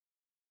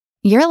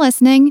You're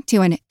listening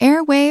to an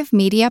Airwave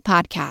Media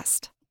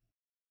Podcast.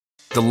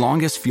 The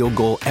longest field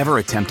goal ever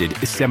attempted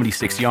is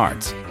 76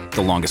 yards.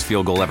 The longest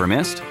field goal ever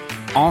missed?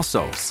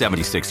 Also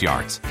 76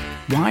 yards.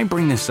 Why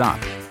bring this up?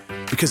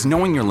 Because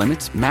knowing your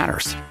limits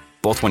matters,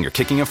 both when you're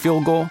kicking a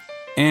field goal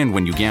and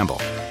when you gamble.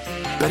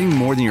 Betting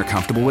more than you're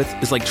comfortable with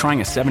is like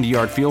trying a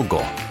 70-yard field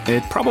goal.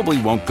 It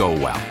probably won't go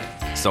well.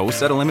 So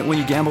set a limit when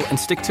you gamble and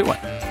stick to it.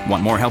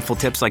 Want more helpful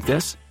tips like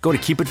this? Go to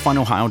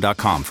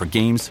keepitfunohio.com for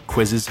games,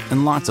 quizzes,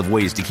 and lots of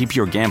ways to keep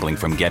your gambling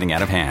from getting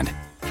out of hand.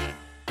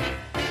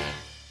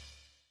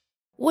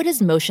 What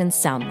does motion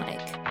sound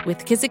like?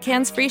 With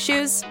Kizikans free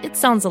shoes, it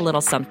sounds a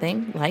little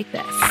something like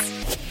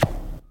this.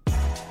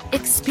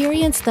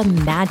 Experience the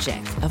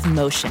magic of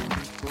motion.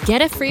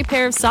 Get a free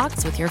pair of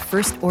socks with your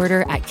first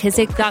order at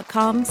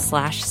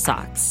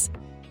kizik.com/socks.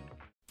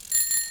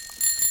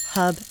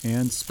 Hub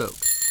and Spoke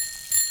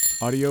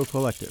Audio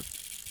Collective.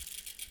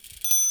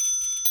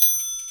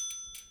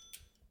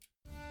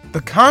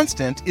 The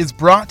Constant is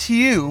brought to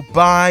you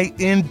by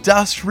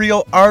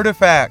Industrial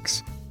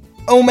Artifacts.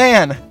 Oh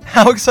man,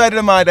 how excited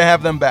am I to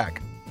have them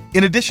back.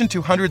 In addition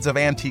to hundreds of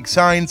antique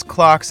signs,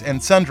 clocks,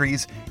 and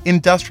sundries,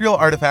 Industrial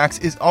Artifacts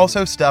is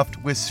also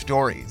stuffed with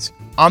stories.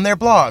 On their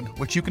blog,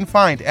 which you can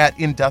find at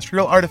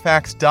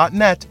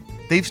industrialartifacts.net,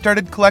 they've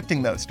started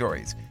collecting those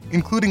stories,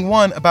 including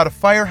one about a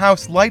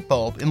firehouse light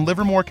bulb in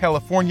Livermore,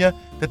 California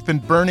that's been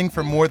burning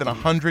for more than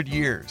 100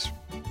 years.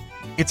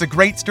 It's a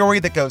great story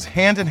that goes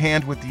hand in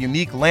hand with the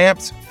unique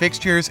lamps,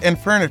 fixtures, and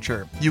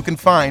furniture you can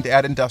find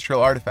at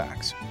Industrial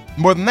Artifacts.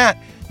 More than that,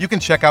 you can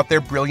check out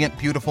their brilliant,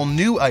 beautiful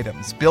new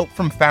items built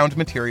from found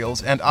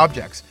materials and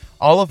objects,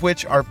 all of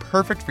which are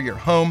perfect for your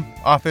home,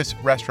 office,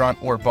 restaurant,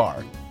 or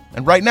bar.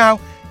 And right now,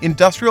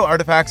 Industrial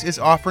Artifacts is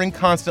offering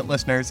Constant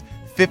listeners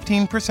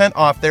 15%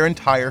 off their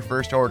entire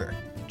first order.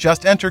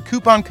 Just enter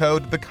coupon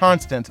code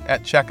THECONSTANT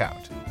at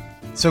checkout.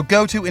 So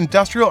go to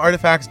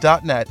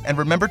industrialartifacts.net and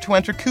remember to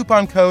enter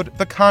coupon code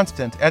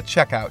THECONSTANT at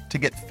checkout to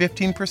get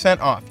 15%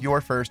 off your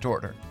first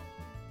order.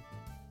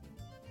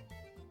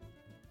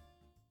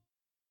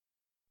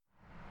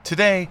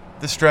 Today,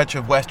 the stretch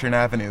of Western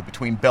Avenue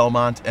between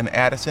Belmont and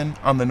Addison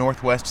on the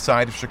northwest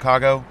side of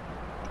Chicago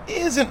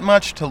isn't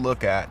much to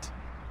look at.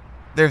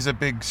 There's a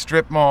big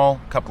strip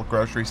mall, a couple of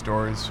grocery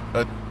stores,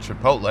 a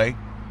Chipotle.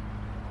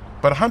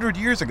 But 100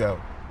 years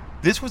ago,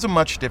 this was a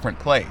much different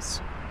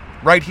place.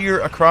 Right here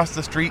across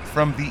the street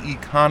from the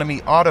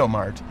Economy Auto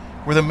Mart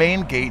were the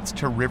main gates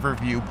to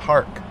Riverview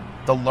Park,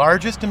 the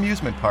largest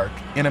amusement park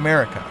in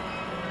America.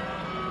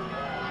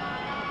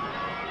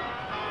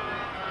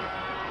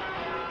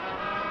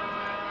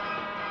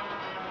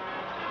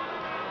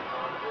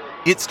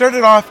 It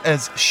started off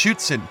as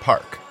Schuetzen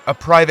Park, a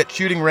private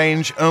shooting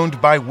range owned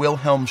by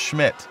Wilhelm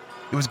Schmidt.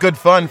 It was good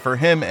fun for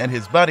him and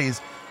his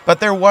buddies, but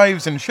their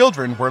wives and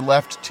children were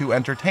left to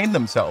entertain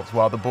themselves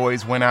while the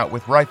boys went out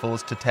with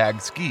rifles to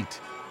tag skeet.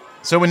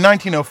 So in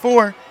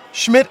 1904,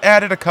 Schmidt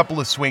added a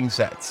couple of swing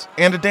sets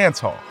and a dance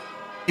hall.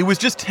 It was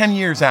just 10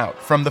 years out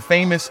from the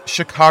famous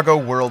Chicago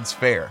World's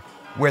Fair,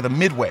 where the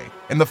Midway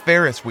and the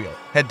Ferris wheel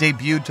had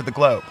debuted to the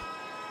globe.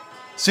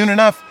 Soon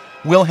enough,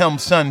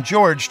 Wilhelm's son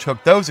George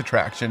took those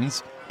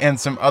attractions, and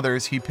some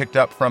others he picked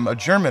up from a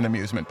German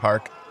amusement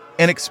park,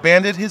 and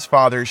expanded his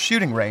father's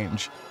shooting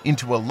range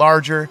into a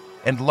larger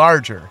and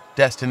larger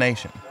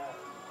destination.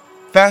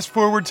 Fast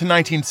forward to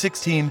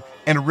 1916,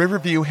 and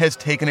Riverview has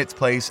taken its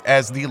place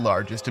as the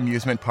largest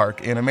amusement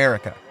park in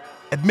America.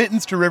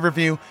 Admittance to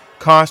Riverview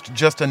cost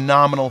just a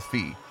nominal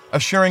fee,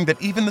 assuring that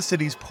even the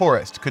city's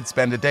poorest could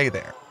spend a day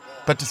there.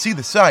 But to see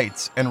the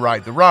sights and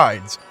ride the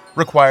rides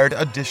required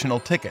additional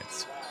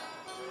tickets.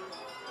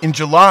 In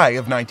July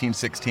of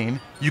 1916,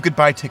 you could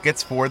buy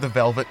tickets for the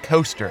Velvet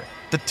Coaster,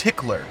 the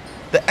Tickler,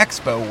 the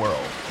Expo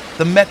World,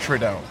 the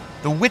Metrodome,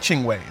 the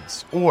Witching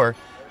Waves, or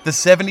the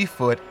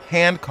 70-foot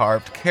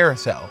hand-carved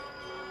carousel.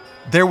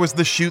 There was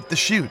the Shoot the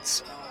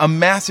Chutes, a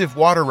massive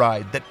water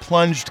ride that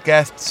plunged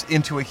guests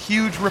into a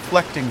huge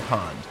reflecting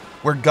pond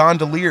where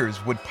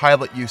gondoliers would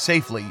pilot you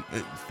safely,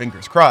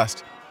 fingers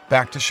crossed,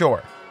 back to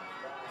shore.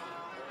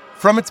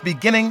 From its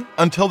beginning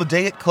until the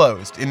day it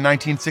closed in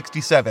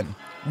 1967,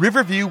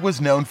 Riverview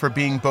was known for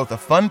being both a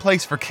fun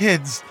place for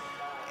kids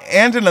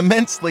and an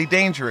immensely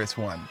dangerous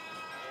one.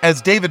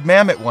 As David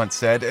Mamet once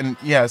said, and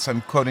yes,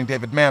 I'm quoting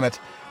David Mamet,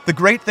 the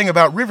great thing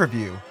about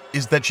Riverview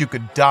is that you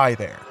could die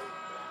there.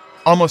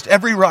 Almost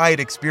every ride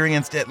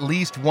experienced at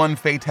least one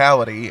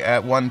fatality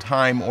at one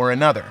time or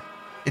another.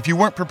 If you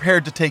weren't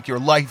prepared to take your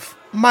life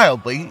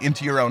mildly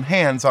into your own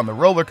hands on the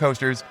roller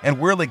coasters and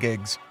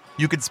whirligigs,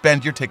 you could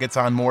spend your tickets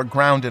on more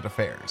grounded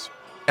affairs.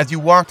 As you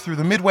walked through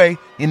the Midway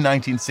in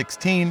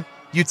 1916,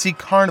 you'd see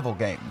carnival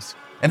games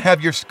and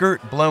have your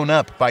skirt blown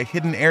up by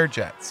hidden air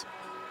jets.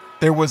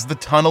 There was the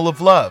Tunnel of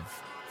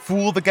Love,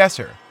 Fool the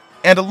Guesser,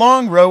 and a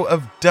long row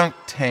of dunk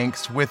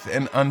tanks with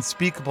an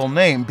unspeakable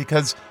name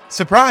because,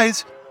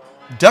 surprise,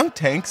 dunk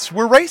tanks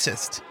were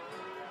racist.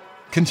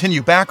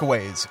 Continue back a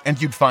ways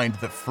and you'd find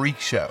the freak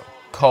show,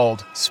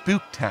 called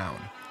Spooktown,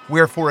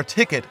 where for a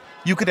ticket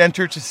You could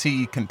enter to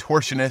see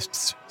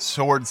contortionists,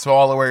 sword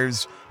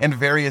swallowers, and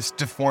various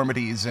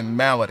deformities and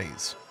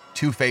maladies.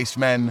 Two-faced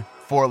men,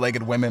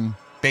 four-legged women,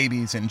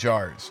 babies in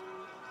jars.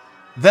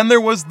 Then there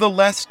was the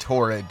less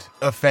torrid,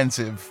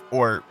 offensive,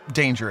 or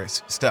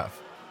dangerous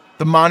stuff.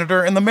 The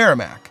Monitor and the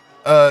Merrimack,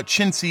 a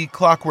chintzy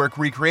clockwork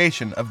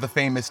recreation of the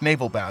famous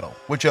naval battle,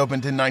 which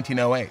opened in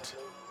 1908.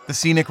 The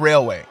Scenic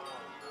Railway,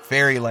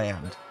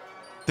 Fairyland.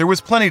 There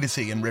was plenty to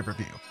see in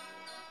Riverview.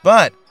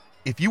 But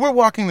if you were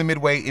walking the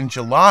Midway in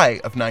July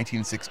of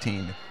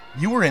 1916,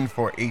 you were in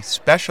for a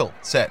special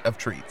set of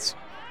treats.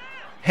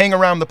 Hang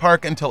around the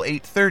park until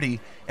 8:30,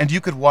 and you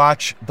could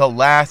watch The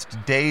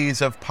Last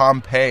Days of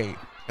Pompeii,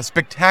 a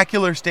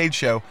spectacular stage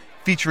show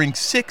featuring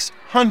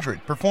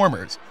 600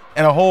 performers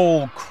and a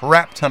whole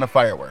crap ton of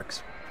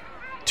fireworks.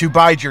 To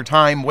bide your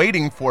time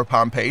waiting for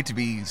Pompeii to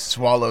be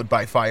swallowed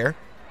by fire,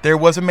 there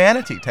was a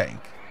manatee tank,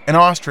 an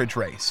ostrich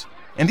race,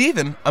 and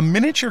even a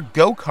miniature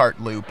go-kart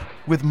loop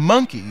with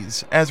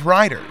monkeys as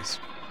riders.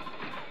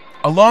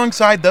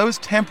 Alongside those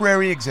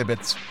temporary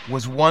exhibits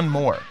was one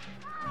more.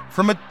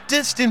 From a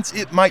distance,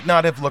 it might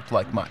not have looked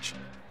like much.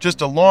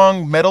 Just a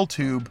long metal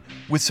tube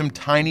with some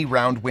tiny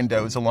round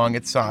windows along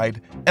its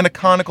side and a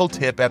conical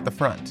tip at the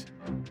front.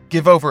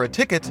 Give over a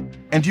ticket,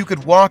 and you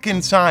could walk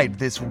inside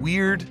this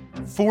weird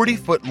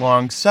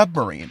 40-foot-long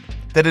submarine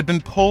that had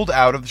been pulled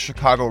out of the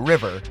Chicago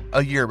River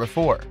a year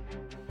before.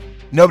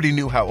 Nobody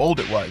knew how old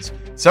it was.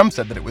 Some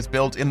said that it was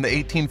built in the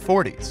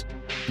 1840s.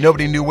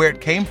 Nobody knew where it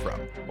came from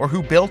or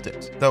who built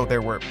it, though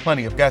there were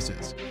plenty of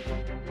guesses.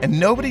 And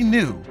nobody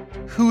knew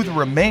who the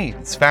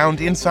remains found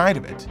inside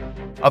of it,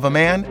 of a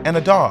man and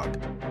a dog,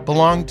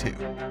 belonged to.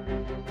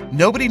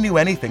 Nobody knew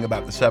anything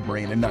about the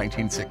submarine in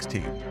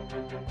 1916.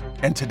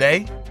 And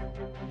today,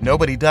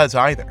 nobody does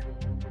either.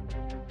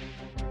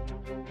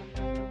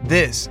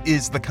 This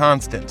is The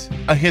Constant,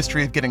 a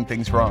history of getting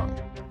things wrong.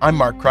 I'm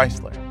Mark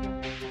Chrysler.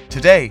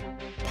 Today,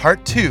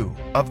 Part 2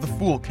 of The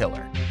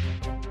Foolkiller,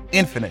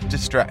 Infinite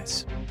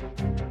Distress.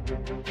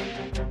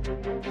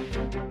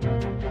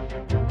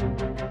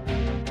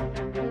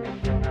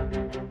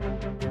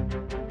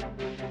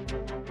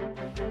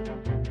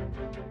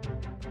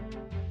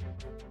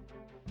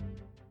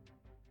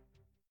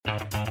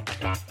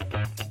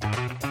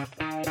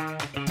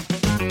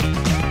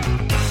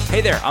 Hey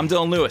there, I'm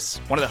Dylan Lewis,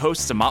 one of the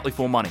hosts of Motley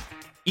Fool Money.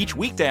 Each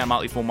weekday on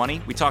Motley Fool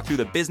Money, we talk through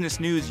the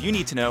business news you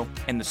need to know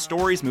and the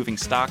stories moving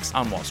stocks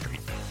on Wall Street.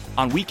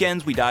 On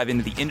weekends, we dive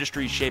into the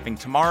industries shaping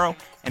tomorrow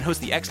and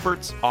host the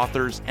experts,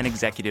 authors, and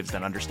executives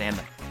that understand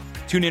them.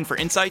 Tune in for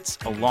insights,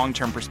 a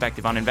long-term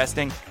perspective on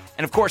investing,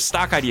 and of course,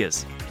 stock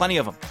ideas. Plenty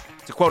of them.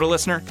 To quote a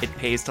listener, it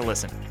pays to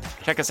listen.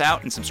 Check us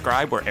out and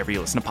subscribe wherever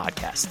you listen to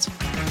podcasts.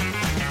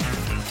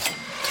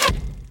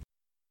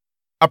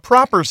 A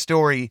proper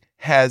story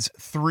has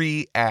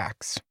 3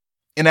 acts.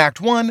 In Act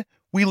 1,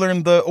 we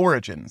learn the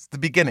origins, the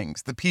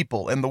beginnings, the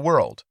people, and the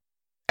world.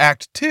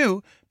 Act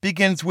 2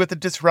 begins with a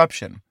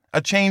disruption,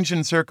 a change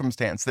in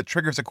circumstance that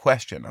triggers a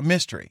question, a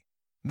mystery.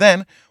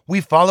 Then,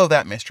 we follow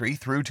that mystery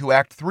through to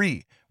Act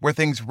 3, where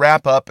things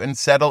wrap up and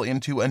settle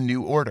into a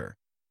new order.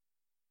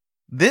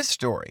 This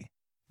story,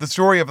 the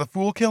story of the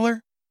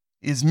Foolkiller,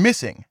 is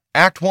missing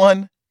Act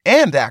 1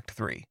 and Act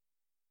 3.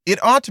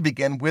 It ought to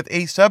begin with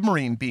a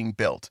submarine being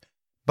built,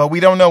 but we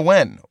don't know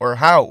when, or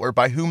how, or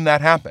by whom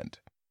that happened.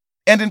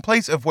 And in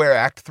place of where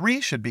Act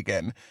 3 should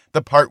begin,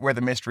 the part where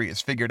the mystery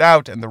is figured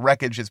out and the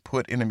wreckage is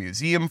put in a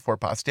museum for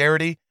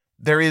posterity,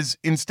 there is,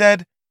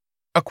 instead,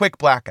 a quick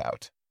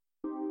blackout.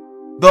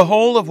 The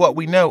whole of what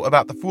we know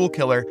about the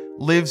Foolkiller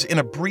lives in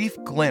a brief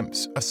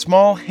glimpse, a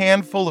small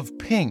handful of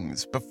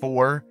pings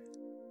before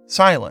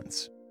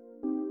silence.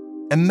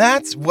 And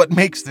that's what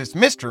makes this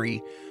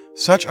mystery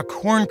such a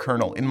corn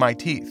kernel in my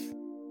teeth.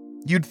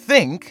 You'd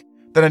think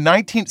that a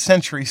 19th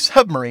century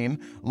submarine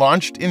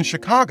launched in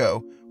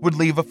Chicago would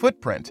leave a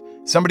footprint.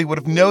 Somebody would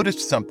have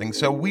noticed something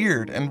so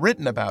weird and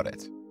written about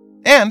it.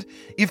 And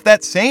if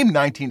that same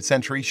 19th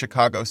century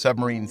Chicago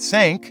submarine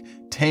sank,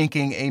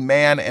 tanking a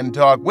man and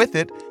dog with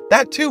it,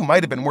 that too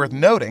might have been worth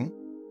noting.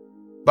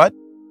 But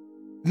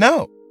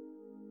no.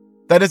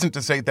 That isn't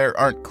to say there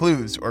aren't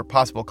clues or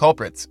possible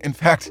culprits. In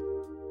fact,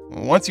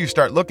 once you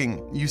start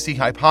looking, you see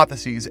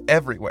hypotheses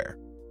everywhere.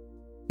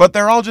 But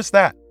they're all just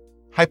that.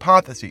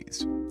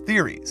 Hypotheses.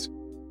 Theories.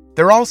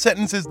 They're all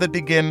sentences that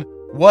begin,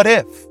 what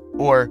if,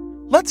 or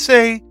let's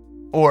say,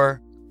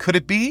 or could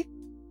it be?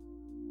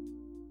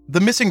 The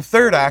missing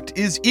third act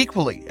is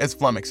equally as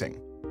flummoxing.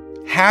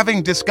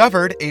 Having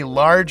discovered a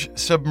large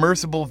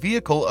submersible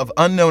vehicle of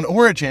unknown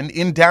origin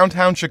in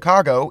downtown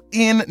Chicago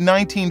in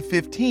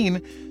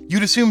 1915,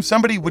 you'd assume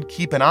somebody would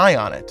keep an eye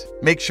on it,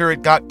 make sure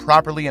it got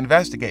properly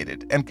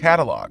investigated and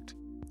cataloged.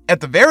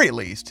 At the very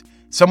least,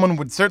 someone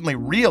would certainly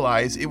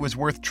realize it was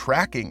worth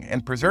tracking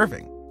and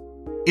preserving.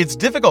 It's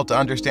difficult to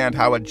understand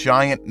how a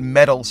giant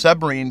metal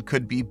submarine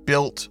could be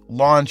built,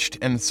 launched,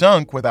 and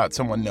sunk without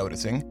someone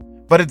noticing,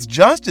 but it's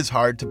just as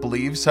hard to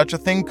believe such a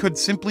thing could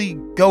simply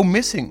go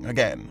missing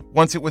again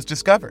once it was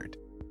discovered.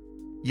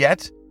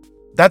 Yet,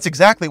 that's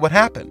exactly what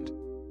happened.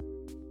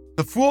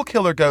 The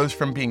Foolkiller goes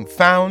from being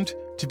found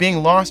to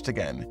being lost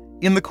again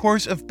in the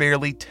course of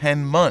barely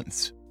 10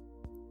 months.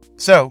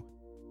 So,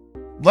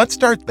 let's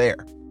start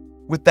there,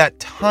 with that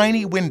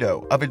tiny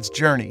window of its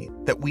journey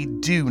that we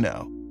do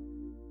know.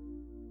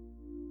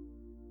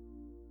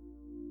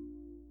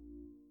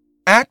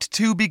 Act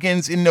 2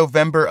 begins in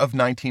November of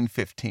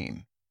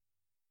 1915.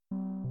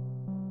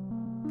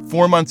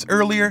 4 months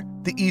earlier,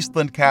 the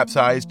Eastland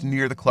capsized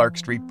near the Clark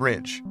Street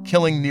Bridge,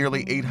 killing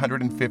nearly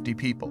 850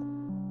 people.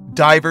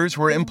 Divers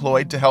were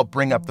employed to help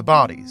bring up the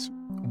bodies.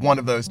 One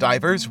of those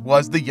divers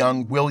was the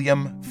young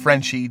William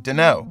 "Frenchy"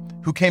 Deneau,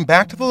 who came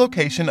back to the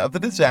location of the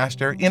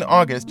disaster in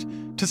August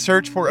to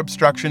search for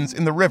obstructions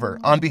in the river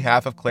on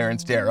behalf of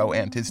Clarence Darrow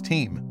and his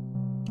team.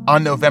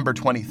 On November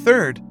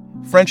 23rd,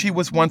 Frenchy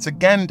was once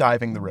again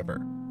diving the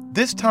river,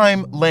 this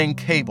time laying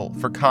cable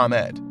for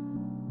ComEd.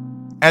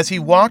 As he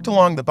walked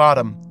along the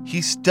bottom,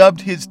 he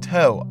stubbed his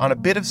toe on a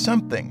bit of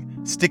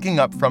something sticking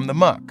up from the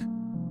muck.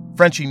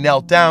 Frenchy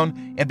knelt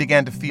down and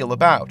began to feel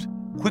about,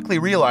 quickly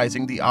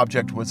realizing the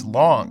object was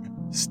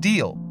long,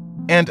 steel,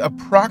 and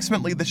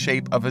approximately the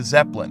shape of a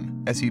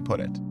zeppelin, as he put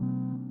it.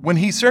 When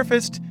he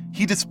surfaced,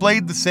 he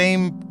displayed the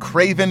same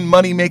craven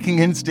money-making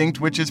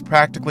instinct which is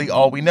practically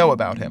all we know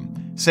about him,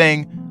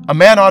 saying, "A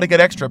man ought to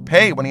get extra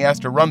pay when he has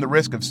to run the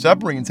risk of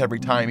submarines every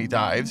time he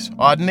dives,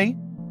 oughtn't he?"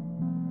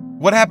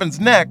 What happens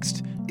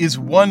next is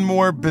one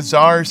more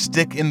bizarre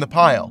stick in the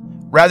pile.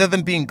 Rather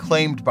than being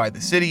claimed by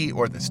the city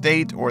or the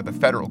state or the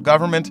federal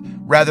government,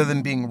 rather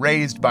than being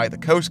raised by the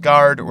Coast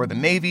Guard or the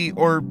Navy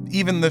or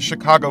even the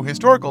Chicago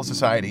Historical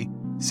Society,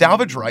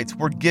 salvage rights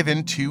were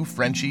given to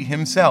Frenchy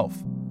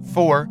himself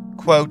for,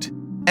 quote,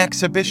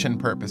 exhibition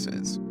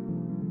purposes.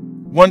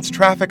 Once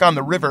traffic on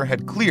the river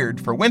had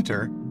cleared for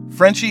winter,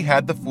 Frenchy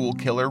had the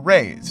Foolkiller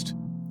raised.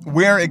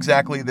 Where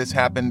exactly this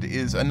happened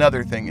is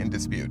another thing in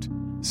dispute.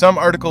 Some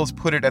articles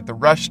put it at the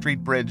Rush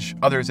Street Bridge,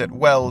 others at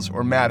Wells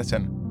or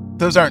Madison.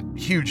 Those aren't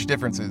huge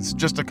differences,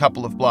 just a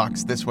couple of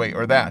blocks this way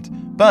or that.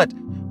 But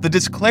the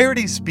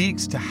disclarity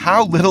speaks to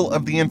how little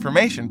of the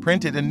information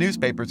printed in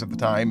newspapers of the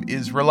time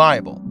is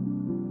reliable.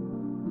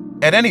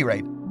 At any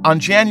rate, on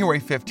January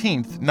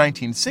 15th,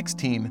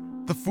 1916,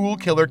 the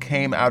Foolkiller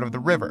came out of the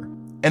river,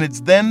 and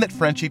it's then that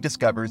Frenchy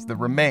discovers the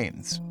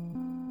remains.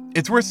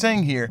 It's worth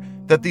saying here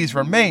that these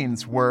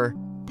remains were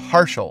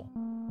partial.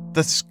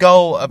 The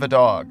skull of a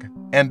dog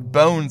and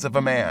bones of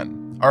a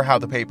man are how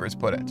the papers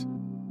put it.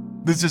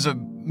 This is a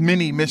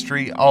mini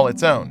mystery all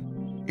its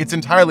own. It's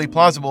entirely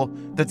plausible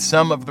that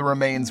some of the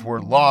remains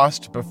were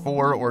lost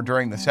before or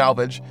during the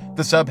salvage.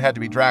 The sub had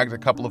to be dragged a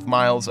couple of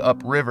miles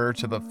upriver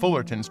to the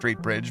Fullerton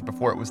Street Bridge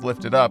before it was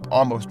lifted up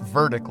almost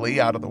vertically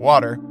out of the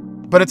water.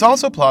 But it's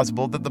also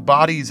plausible that the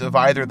bodies of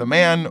either the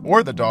man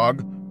or the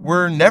dog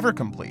were never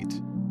complete,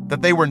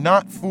 that they were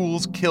not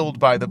fools killed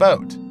by the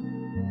boat.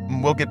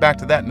 We'll get back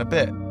to that in a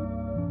bit.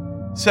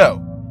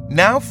 So,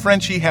 now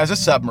Frenchy has a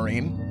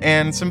submarine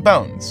and some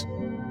bones.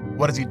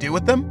 What does he do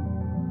with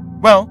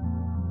them? Well,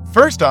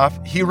 first off,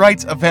 he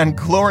writes a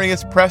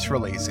vainglorious press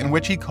release in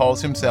which he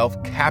calls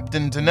himself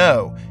Captain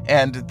Deneau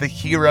and the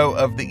hero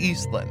of the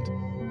Eastland.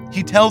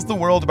 He tells the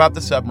world about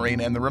the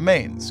submarine and the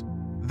remains.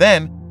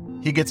 Then,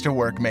 he gets to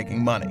work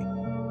making money.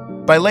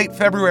 By late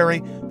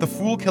February, the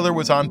Foolkiller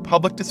was on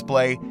public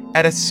display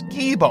at a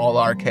skee-ball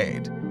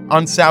arcade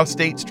on South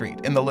State Street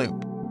in the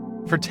Loop.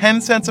 For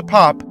 10 cents a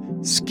pop,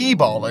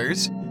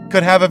 skee-ballers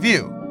could have a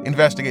view,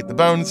 investigate the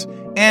bones,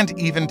 and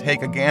even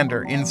take a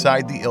gander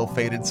inside the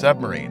ill-fated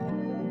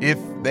submarine. If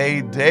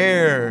they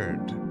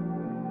dared.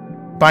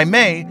 By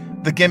May,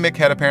 the gimmick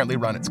had apparently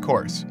run its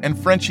course, and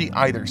Frenchy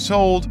either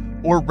sold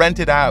or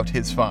rented out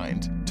his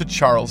find to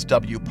Charles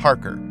W.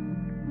 Parker.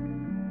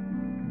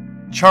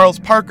 Charles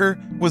Parker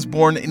was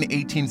born in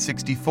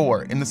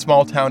 1864 in the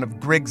small town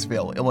of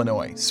Griggsville,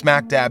 Illinois,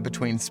 smack dab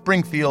between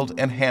Springfield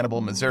and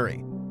Hannibal,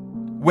 Missouri.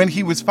 When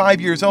he was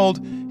 5 years old,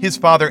 his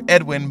father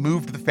Edwin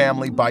moved the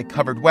family by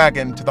covered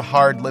wagon to the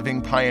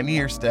hard-living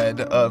pioneer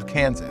stead of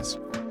Kansas.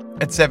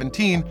 At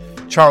 17,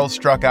 Charles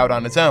struck out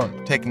on his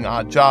own, taking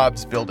odd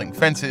jobs, building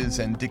fences,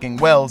 and digging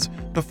wells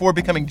before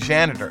becoming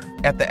janitor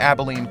at the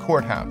Abilene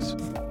courthouse.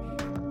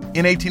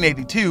 In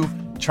 1882,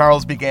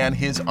 Charles began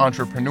his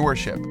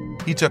entrepreneurship.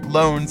 He took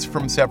loans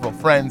from several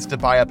friends to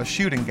buy up a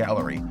shooting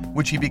gallery,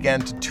 which he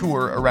began to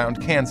tour around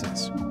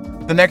Kansas.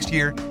 The next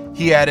year,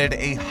 he added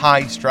a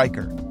high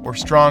striker, or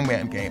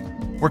strongman game,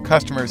 where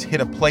customers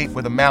hit a plate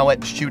with a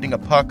mallet, shooting a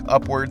puck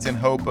upwards in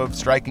hope of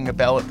striking a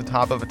bell at the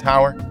top of a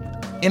tower.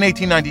 In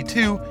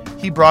 1892,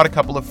 he brought a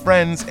couple of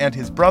friends and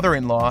his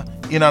brother-in-law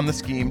in on the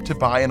scheme to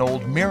buy an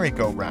old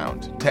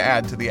merry-go-round to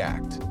add to the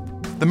act.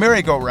 The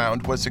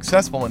merry-go-round was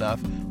successful enough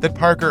that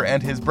Parker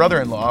and his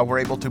brother-in-law were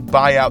able to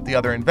buy out the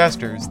other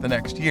investors the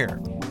next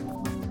year.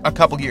 A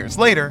couple years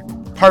later,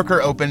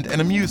 Parker opened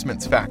an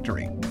amusements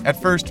factory, at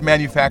first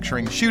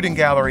manufacturing shooting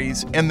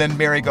galleries and then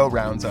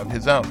merry-go-rounds of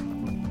his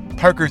own.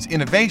 Parker's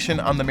innovation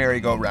on the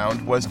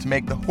merry-go-round was to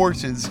make the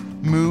horses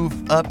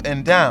move up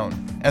and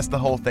down as the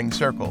whole thing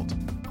circled.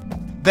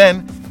 Then,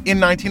 in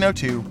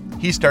 1902,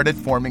 he started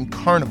forming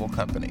carnival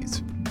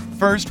companies.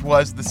 First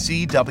was the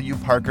C.W.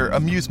 Parker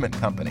Amusement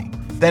Company,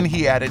 Then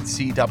he added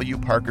C.W.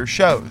 Parker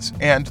shows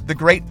and the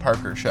Great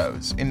Parker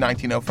shows in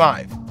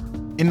 1905.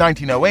 In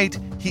 1908,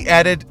 he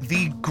added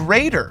the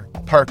Greater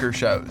Parker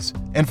shows.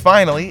 And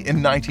finally,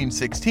 in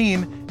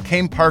 1916,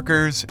 came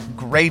Parker's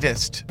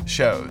Greatest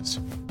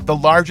shows, the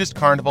largest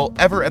carnival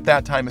ever at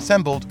that time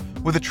assembled,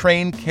 with a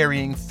train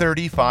carrying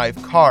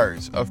 35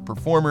 cars of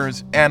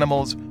performers,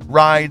 animals,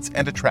 rides,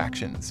 and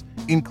attractions,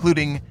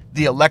 including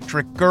the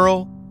Electric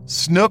Girl,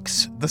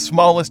 Snooks, the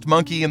smallest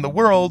monkey in the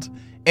world,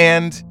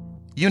 and,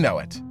 you know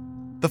it,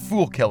 the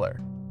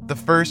Foolkiller, the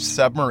first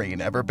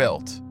submarine ever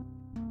built.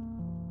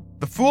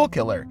 The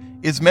Foolkiller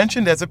is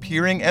mentioned as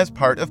appearing as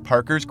part of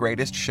Parker's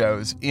Greatest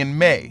shows in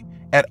May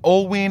at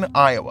Olween,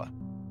 Iowa.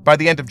 By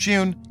the end of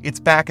June, it's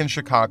back in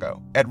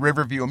Chicago at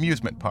Riverview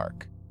Amusement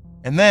Park.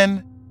 And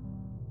then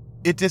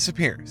it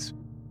disappears.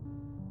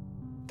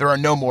 There are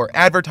no more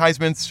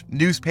advertisements,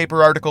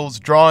 newspaper articles,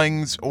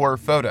 drawings, or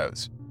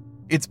photos.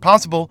 It's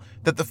possible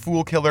that the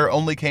Foolkiller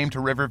only came to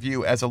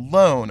Riverview as a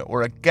loan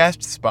or a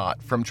guest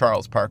spot from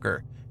Charles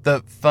Parker,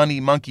 the funny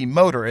monkey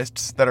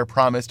motorists that are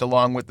promised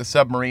along with the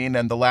submarine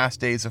and the last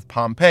days of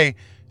Pompeii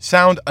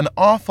sound an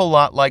awful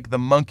lot like the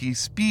Monkey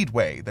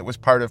Speedway that was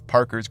part of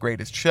Parker's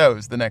Greatest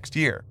shows the next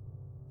year.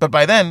 But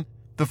by then,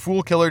 the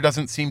Foolkiller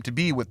doesn't seem to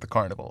be with the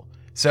carnival,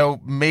 so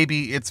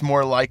maybe it's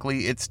more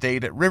likely it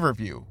stayed at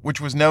Riverview,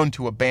 which was known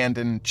to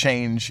abandon,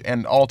 change,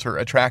 and alter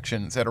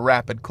attractions at a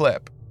rapid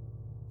clip.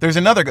 There's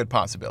another good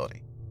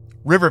possibility.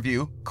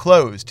 Riverview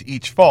closed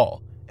each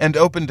fall and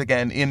opened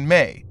again in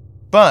May,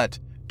 but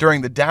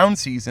during the down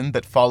season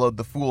that followed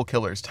the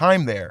Foolkiller's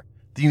time there,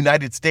 the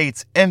United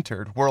States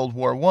entered World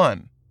War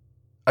I.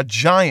 A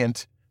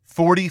giant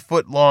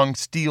 40-foot-long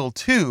steel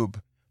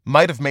tube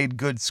might have made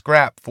good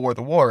scrap for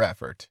the war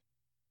effort.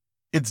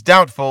 It's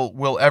doubtful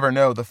we'll ever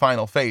know the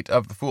final fate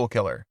of the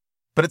Foolkiller,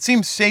 but it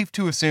seems safe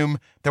to assume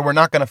that we're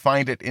not going to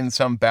find it in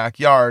some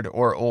backyard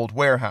or old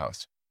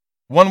warehouse.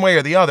 One way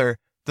or the other,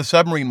 the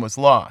submarine was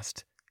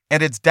lost,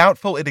 and it's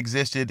doubtful it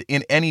existed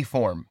in any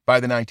form by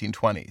the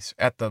 1920s,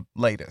 at the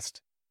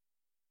latest.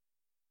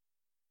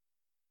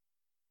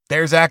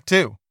 There's Act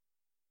 2.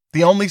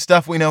 The only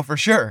stuff we know for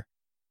sure.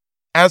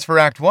 As for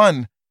Act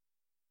 1,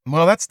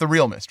 well, that's the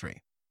real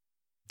mystery.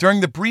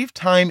 During the brief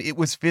time it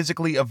was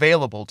physically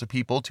available to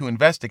people to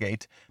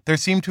investigate, there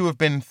seem to have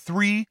been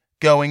 3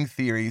 going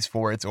theories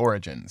for its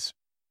origins.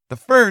 The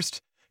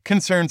first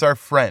concerns our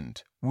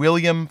friend,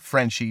 William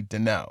Frenchy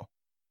Deneau.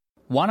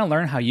 Want to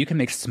learn how you can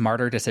make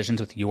smarter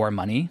decisions with your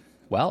money?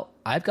 Well,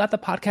 I've got the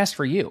podcast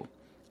for you.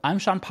 I'm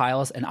Sean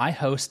Piles, and I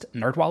host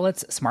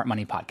NerdWallet's Smart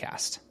Money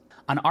Podcast.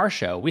 On our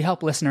show, we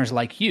help listeners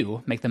like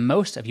you make the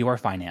most of your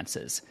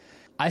finances.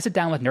 I sit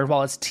down with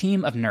NerdWallet's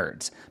team of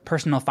nerds,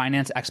 personal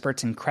finance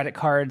experts in credit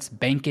cards,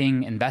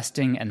 banking,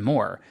 investing, and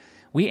more.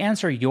 We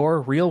answer your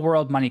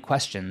real-world money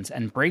questions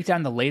and break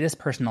down the latest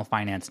personal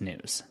finance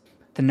news.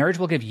 The nerds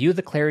will give you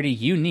the clarity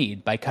you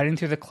need by cutting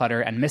through the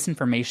clutter and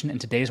misinformation in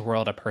today's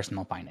world of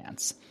personal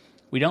finance.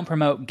 We don't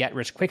promote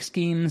get-rich-quick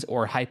schemes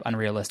or hype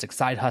unrealistic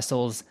side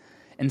hustles.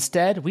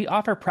 Instead, we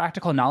offer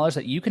practical knowledge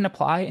that you can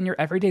apply in your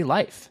everyday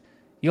life.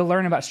 You'll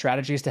learn about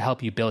strategies to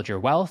help you build your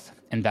wealth,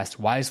 invest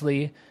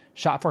wisely,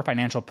 shop for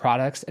financial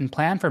products, and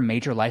plan for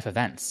major life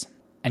events.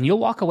 And you'll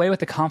walk away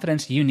with the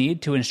confidence you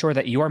need to ensure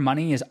that your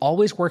money is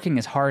always working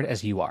as hard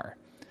as you are.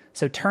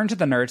 So turn to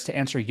the nerds to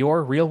answer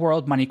your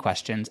real-world money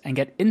questions and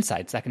get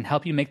insights that can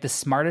help you make the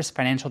smartest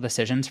financial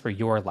decisions for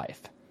your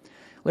life.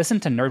 Listen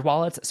to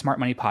NerdWallet's Smart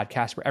Money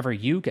Podcast wherever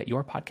you get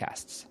your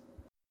podcasts.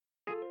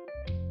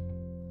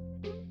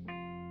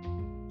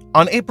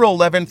 On April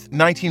 11th,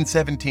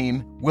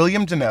 1917,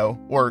 William Deneau,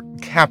 or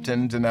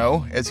Captain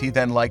Deneau, as he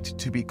then liked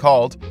to be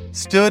called,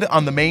 stood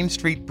on the Main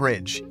Street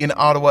Bridge in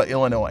Ottawa,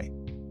 Illinois.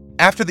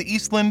 After the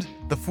Eastland,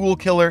 the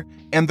Foolkiller,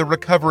 and the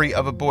recovery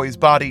of a boy's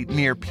body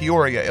near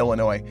Peoria,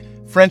 Illinois,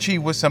 Frenchy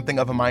was something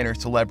of a minor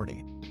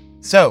celebrity.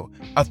 So,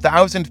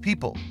 1,000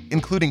 people,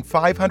 including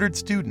 500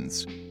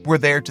 students, were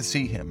there to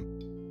see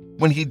him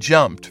when he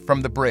jumped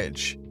from the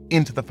bridge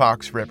into the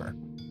Fox River.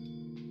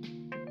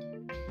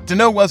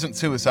 Deneau wasn't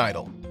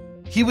suicidal.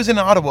 He was in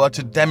Ottawa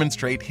to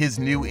demonstrate his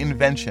new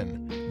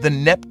invention, the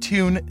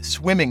Neptune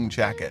swimming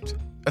jacket,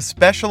 a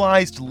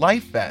specialized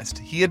life vest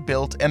he had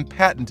built and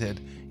patented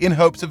in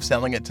hopes of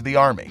selling it to the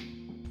army.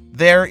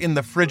 There in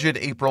the frigid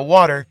April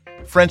water,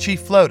 Frenchy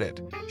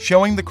floated,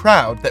 showing the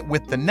crowd that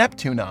with the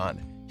Neptune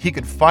on, he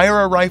could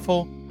fire a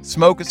rifle,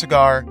 smoke a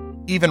cigar,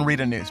 even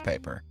read a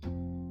newspaper.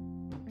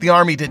 The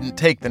army didn't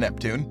take the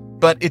Neptune,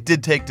 but it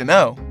did take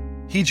Deneau.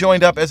 He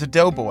joined up as a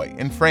doughboy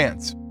in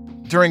France.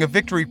 During a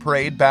victory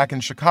parade back in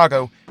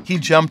Chicago, he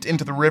jumped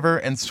into the river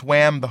and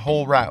swam the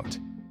whole route.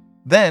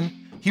 Then,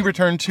 he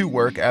returned to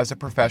work as a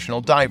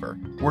professional diver,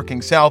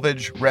 working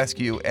salvage,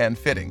 rescue, and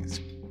fittings.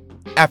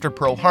 After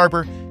Pearl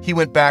Harbor, he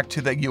went back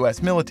to the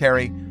U.S.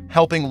 military,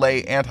 helping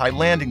lay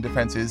anti-landing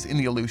defenses in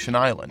the Aleutian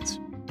Islands.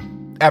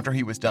 After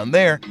he was done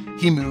there,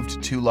 he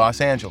moved to Los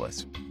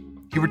Angeles.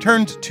 He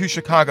returned to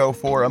Chicago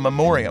for a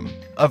memoriam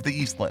of the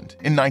Eastland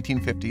in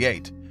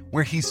 1958,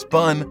 where he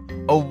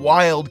spun a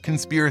wild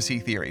conspiracy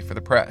theory for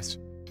the press.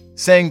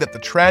 saying that the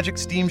tragic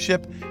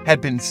steamship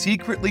had been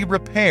secretly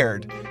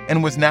repaired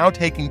and was now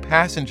taking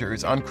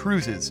passengers on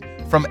cruises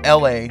from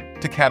LA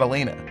to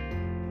Catalina.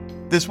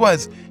 This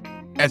was,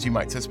 as you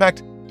might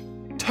suspect,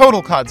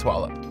 total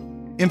codswallop.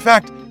 In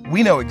fact,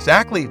 we know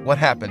exactly what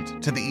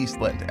happened to the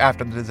Eastland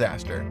after the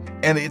disaster,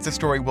 and it's a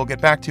story we'll get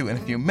back to in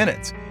a few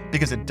minutes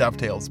because it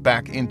dovetails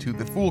back into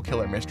the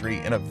Foolkiller mystery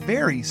in a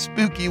very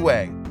spooky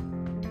way.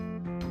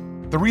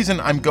 The reason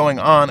I'm going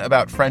on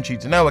about Frenchie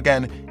Deneau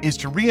again is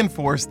to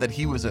reinforce that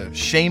he was a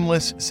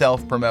shameless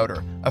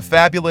self-promoter, a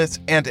fabulous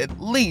and at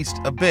least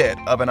a bit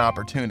of an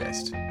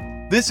opportunist.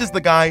 This is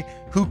the guy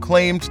who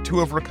claimed to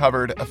have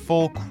recovered a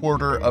full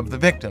quarter of the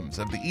victims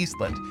of the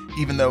Eastland,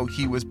 even though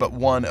he was but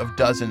one of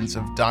dozens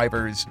of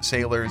divers,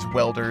 sailors,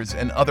 welders,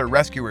 and other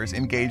rescuers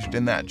engaged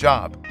in that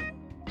job.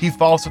 He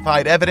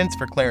falsified evidence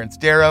for Clarence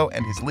Darrow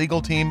and his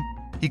legal team.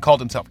 He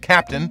called himself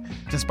captain,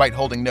 despite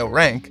holding no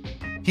rank.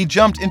 He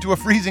jumped into a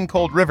freezing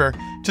cold river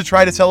to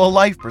try to sell a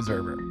life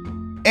preserver.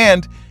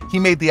 And he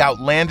made the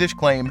outlandish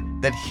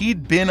claim that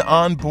he'd been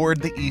on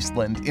board the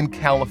Eastland in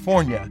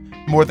California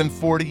more than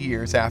 40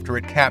 years after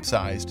it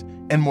capsized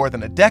and more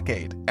than a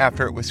decade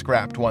after it was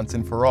scrapped once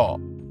and for all.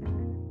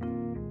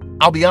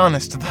 I'll be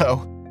honest,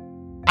 though,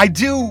 I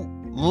do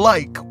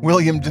like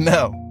William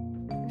Deneau.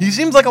 He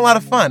seems like a lot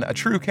of fun, a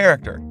true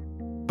character.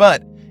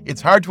 But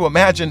it's hard to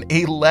imagine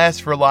a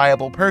less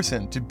reliable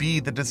person to be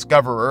the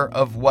discoverer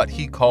of what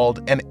he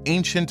called an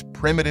ancient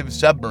primitive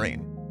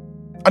submarine.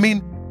 I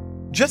mean,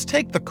 just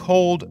take the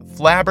cold,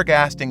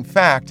 flabbergasting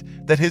fact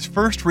that his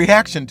first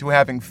reaction to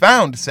having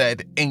found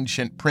said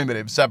ancient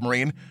primitive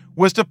submarine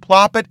was to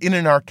plop it in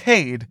an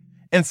arcade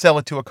and sell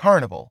it to a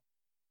carnival.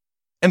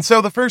 And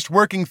so the first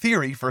working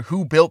theory for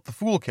who built the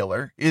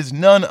Foolkiller is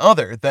none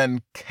other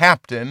than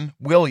Captain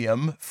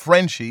William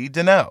Frenchie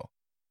Deneau.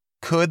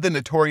 Could the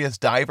notorious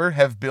diver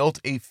have built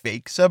a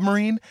fake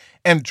submarine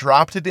and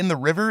dropped it in the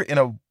river in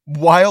a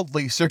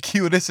wildly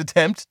circuitous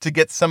attempt to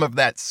get some of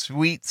that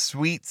sweet,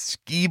 sweet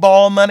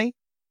skee-ball money?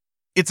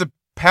 It's a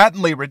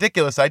patently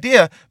ridiculous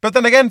idea, but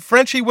then again,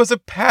 Frenchie was a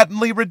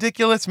patently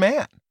ridiculous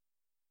man.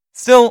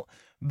 Still,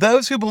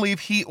 those who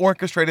believe he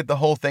orchestrated the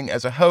whole thing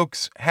as a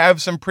hoax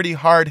have some pretty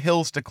hard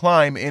hills to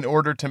climb in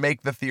order to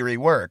make the theory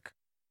work.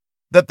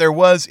 That there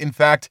was, in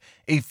fact,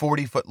 a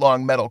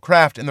 40-foot-long metal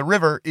craft in the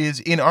river is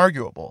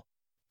inarguable.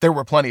 There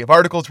were plenty of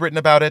articles written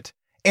about it,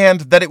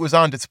 and that it was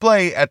on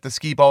display at the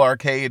Skee-Ball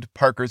Arcade,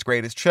 Parker's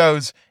Greatest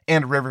Shows,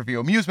 and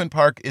Riverview Amusement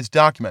Park is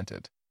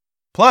documented.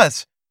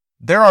 Plus,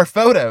 there are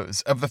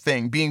photos of the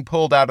thing being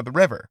pulled out of the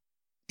river.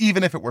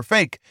 Even if it were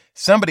fake,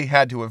 somebody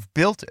had to have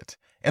built it,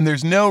 and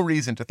there's no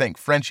reason to think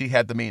Frenchie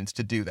had the means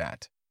to do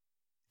that.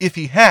 If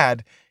he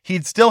had,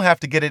 he'd still have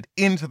to get it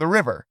into the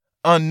river,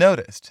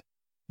 unnoticed.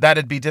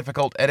 That'd be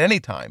difficult at any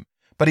time,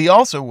 but he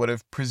also would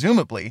have,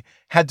 presumably,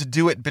 had to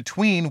do it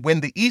between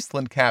when the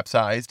Eastland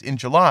capsized in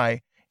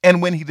July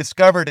and when he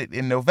discovered it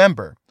in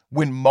November,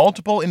 when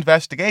multiple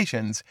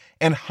investigations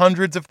and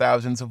hundreds of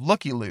thousands of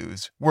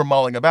looky-loos were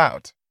mulling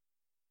about.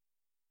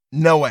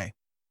 No way.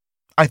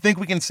 I think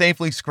we can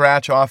safely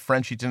scratch off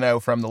Frenchie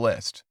Deneau from the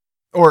list.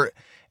 Or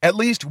at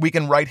least we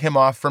can write him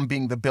off from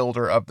being the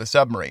builder of the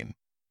submarine.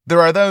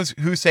 There are those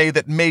who say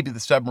that maybe the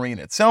submarine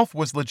itself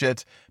was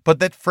legit, but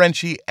that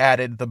Frenchie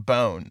added the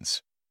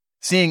bones.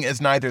 Seeing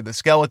as neither the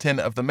skeleton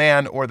of the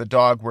man or the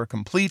dog were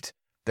complete,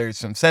 there's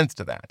some sense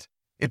to that.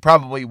 It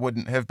probably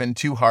wouldn't have been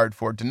too hard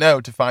for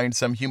Deneau to find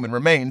some human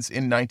remains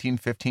in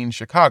 1915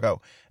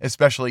 Chicago,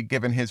 especially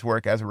given his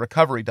work as a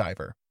recovery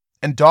diver.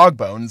 And dog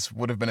bones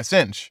would have been a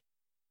cinch.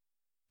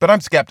 But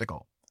I'm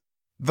skeptical.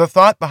 The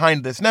thought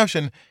behind this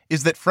notion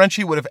is that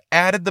Frenchie would have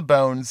added the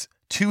bones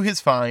to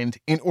his find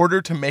in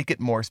order to make it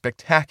more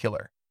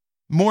spectacular.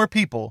 More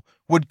people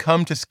would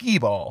come to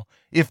Skee-Ball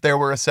if there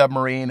were a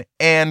submarine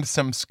and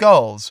some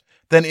skulls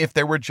than if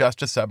there were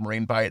just a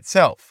submarine by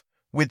itself,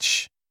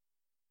 which,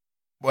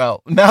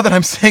 well, now that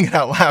I'm saying it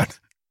out loud,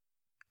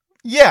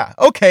 yeah,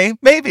 okay,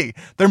 maybe.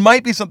 There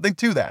might be something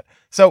to that.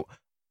 So,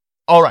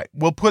 all right,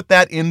 we'll put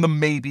that in the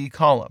maybe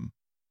column.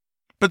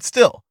 But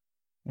still,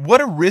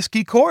 what a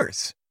risky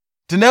course.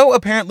 Deneau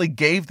apparently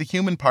gave the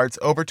human parts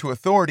over to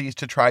authorities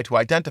to try to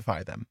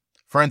identify them.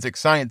 Forensic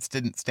science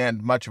didn't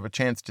stand much of a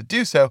chance to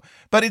do so,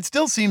 but it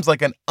still seems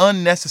like an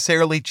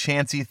unnecessarily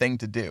chancy thing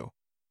to do.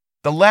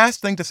 The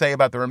last thing to say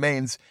about the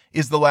remains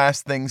is the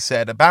last thing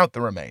said about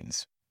the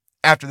remains.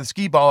 After the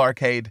Skee-Ball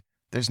Arcade,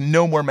 there's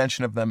no more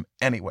mention of them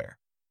anywhere.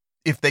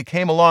 If they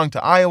came along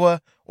to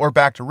Iowa or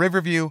back to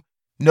Riverview,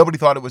 nobody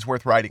thought it was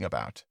worth writing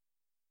about.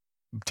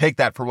 Take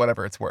that for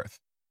whatever it's worth.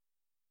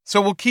 So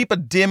we'll keep a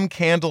dim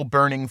candle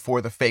burning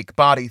for the fake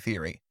body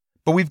theory,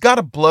 but we've got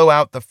to blow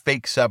out the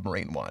fake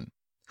submarine one.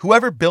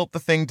 Whoever built the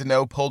thing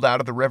Deneau pulled out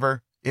of the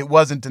river, it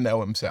wasn't Deneau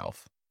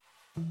himself.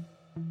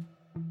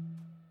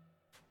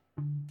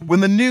 When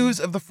the news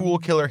of the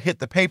Foolkiller hit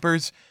the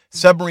papers,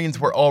 submarines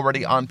were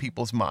already on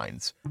people's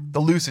minds.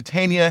 The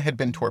Lusitania had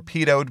been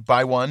torpedoed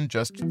by one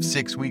just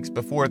 6 weeks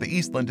before the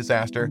Eastland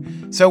disaster,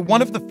 so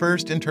one of the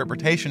first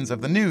interpretations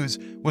of the news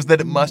was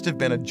that it must have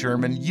been a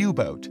German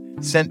U-boat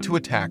sent to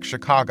attack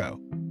Chicago.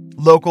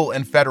 Local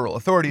and federal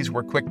authorities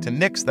were quick to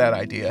nix that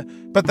idea,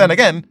 but then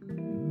again,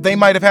 they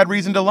might have had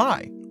reason to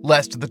lie,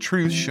 lest the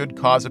truth should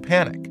cause a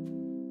panic.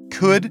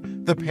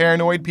 Could the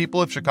paranoid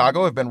people of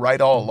Chicago have been right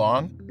all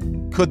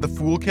along? Could the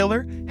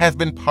Foolkiller have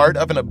been part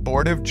of an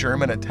abortive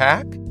German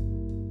attack?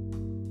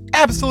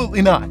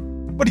 Absolutely not.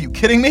 What, are you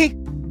kidding me?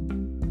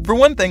 For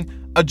one thing,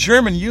 a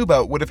German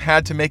U-boat would have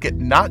had to make it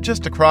not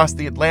just across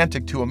the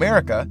Atlantic to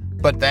America,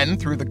 but then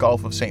through the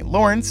Gulf of St.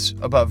 Lawrence,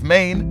 above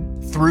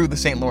Maine, through the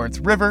St. Lawrence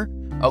River,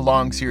 a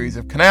long series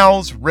of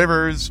canals,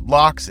 rivers,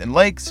 locks, and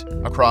lakes,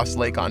 across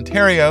Lake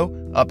Ontario,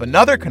 up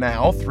another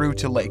canal through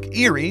to Lake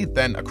Erie,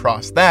 then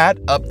across that,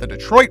 up the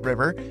Detroit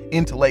River,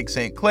 into Lake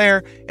St.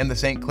 Clair, and the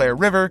St. Clair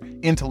River,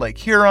 into Lake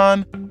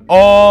Huron,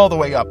 all the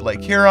way up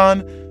Lake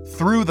Huron,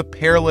 through the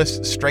perilous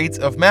Straits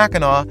of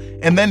Mackinac,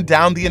 and then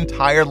down the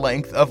entire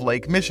length of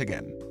Lake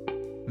Michigan.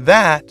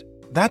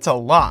 That's a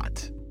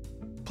lot.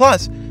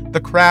 Plus,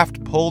 the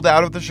craft pulled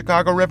out of the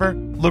Chicago River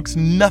looks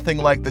nothing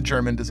like the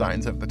German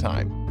designs of the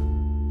time.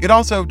 It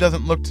also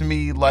doesn't look to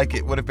me like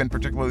it would have been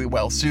particularly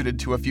well suited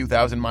to a few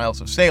thousand miles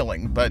of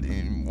sailing, but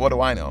what do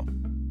I know?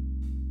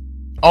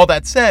 All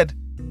that said,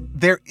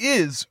 there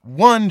is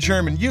one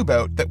German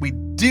U-boat that we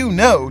do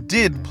know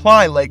did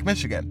ply Lake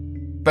Michigan,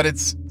 but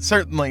it's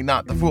certainly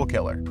not the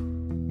Foolkiller.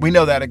 We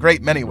know that a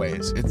great many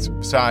ways, its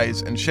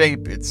size and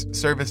shape, its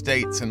service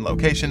dates and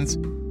locations,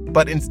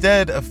 but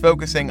instead of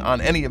focusing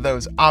on any of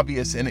those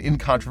obvious and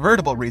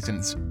incontrovertible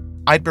reasons,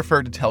 I'd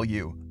prefer to tell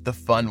you the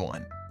fun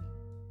one.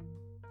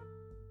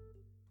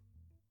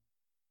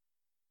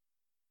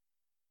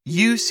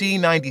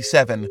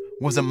 UC-97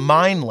 was a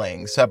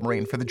mine-laying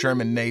submarine for the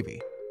German Navy.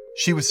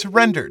 She was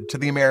surrendered to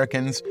the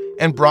Americans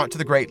and brought to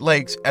the Great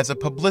Lakes as a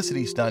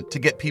publicity stunt to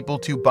get people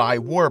to buy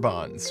war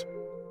bonds.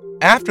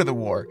 After the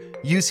war,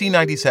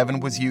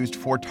 UC-97 was used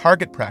for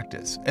target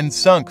practice and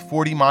sunk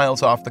 40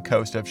 miles off the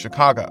coast of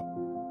Chicago.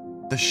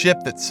 The ship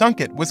that sunk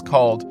it was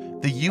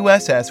called the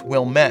USS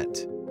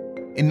Wilmette.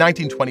 In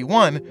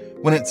 1921,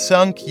 when it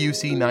sunk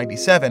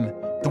UC-97,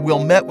 the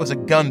Wilmette was a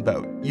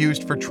gunboat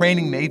used for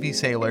training Navy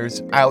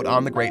sailors out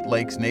on the Great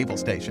Lakes Naval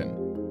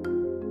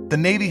Station. The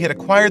Navy had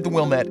acquired the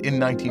Wilmette in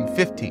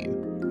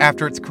 1915,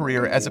 after its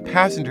career as a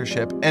passenger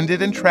ship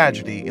ended in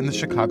tragedy in the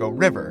Chicago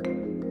River.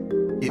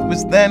 It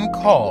was then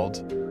called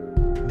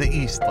the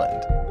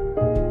Eastland.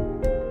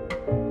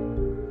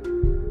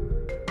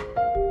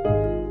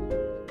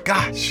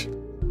 Gosh,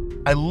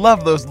 I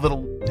love those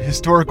little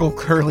historical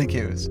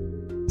curlicues.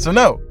 So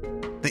no,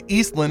 the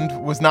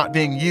Eastland was not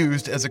being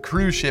used as a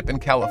cruise ship in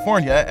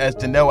California, as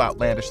Deneau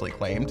outlandishly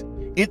claimed.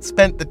 It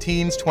spent the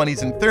teens,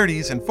 20s, and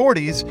 30s and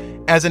 40s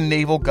as a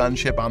naval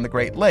gunship on the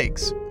Great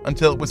Lakes,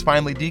 until it was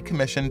finally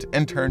decommissioned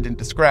and turned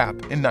into scrap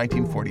in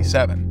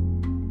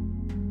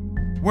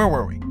 1947. Where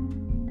were we?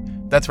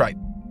 That's right.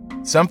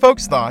 Some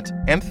folks thought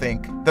and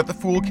think that the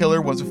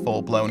Foolkiller was a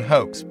full-blown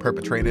hoax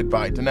perpetrated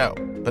by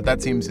Deneau, but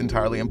that seems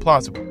entirely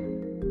implausible.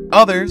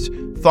 Others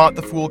thought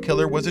the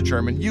Foolkiller was a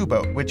German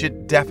U-boat, which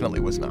it definitely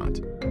was not.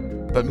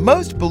 But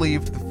most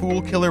believed the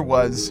Foolkiller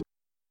was...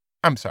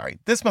 I'm sorry,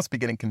 this must be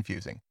getting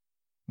confusing.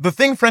 The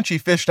thing Frenchie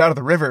fished out of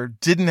the river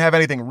didn't have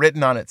anything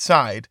written on its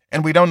side,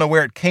 and we don't know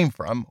where it came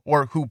from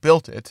or who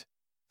built it.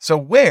 So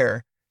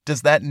where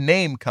does that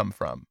name come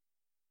from?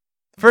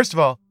 First of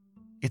all,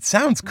 it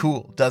sounds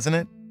cool, doesn't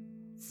it?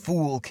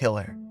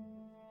 Foolkiller.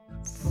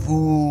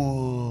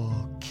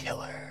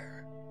 Foolkiller.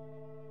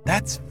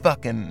 That's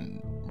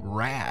fucking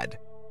rad.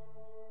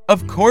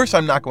 Of course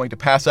I'm not going to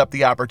pass up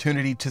the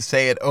opportunity to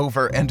say it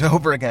over and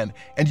over again,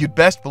 and you'd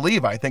best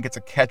believe I think it's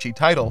a catchy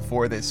title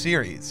for this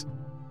series.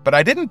 But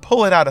I didn't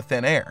pull it out of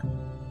thin air.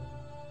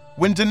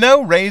 When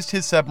Deneau raised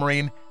his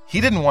submarine,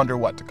 he didn't wonder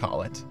what to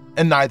call it,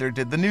 and neither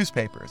did the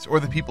newspapers or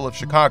the people of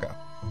Chicago.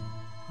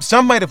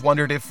 Some might have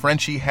wondered if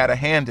Frenchie had a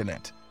hand in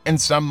it, and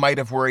some might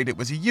have worried it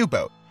was a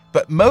U-boat,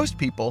 but most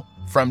people,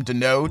 from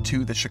Deneau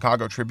to the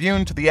Chicago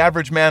Tribune to the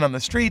average man on the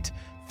street,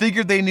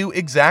 figured they knew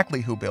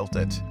exactly who built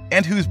it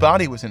and whose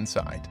body was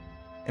inside.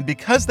 And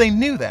because they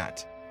knew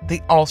that,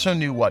 they also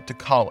knew what to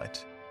call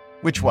it,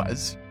 which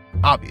was,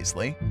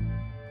 obviously,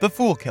 the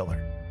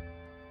Foolkiller.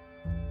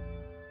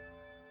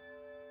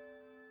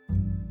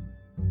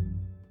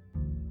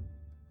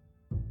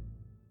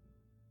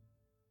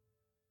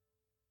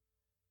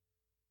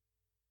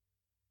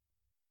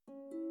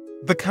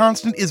 The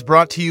Constant is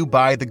brought to you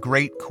by the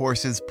Great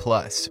Courses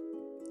Plus.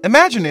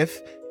 Imagine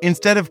if,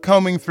 instead of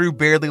combing through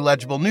barely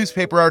legible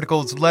newspaper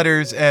articles,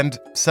 letters, and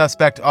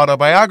suspect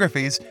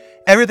autobiographies,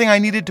 everything I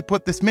needed to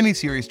put this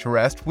miniseries to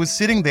rest was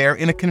sitting there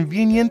in a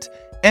convenient,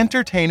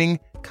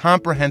 entertaining,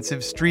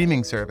 comprehensive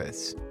streaming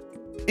service.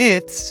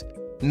 It's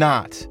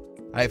not.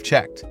 I've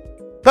checked.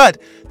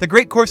 But the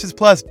Great Courses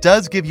Plus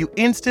does give you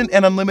instant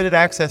and unlimited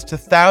access to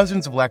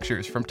thousands of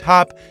lectures from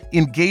top,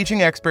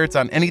 engaging experts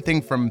on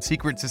anything from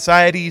secret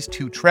societies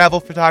to travel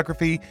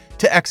photography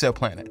to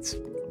exoplanets.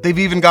 They've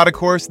even got a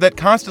course that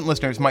Constant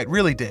listeners might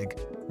really dig,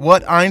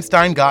 What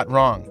Einstein Got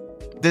Wrong.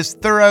 This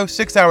thorough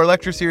 6-hour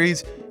lecture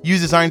series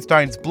uses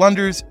Einstein's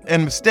blunders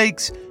and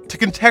mistakes to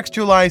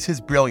contextualize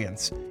his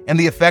brilliance and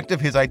the effect of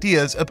his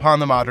ideas upon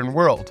the modern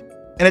world.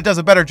 and it does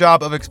a better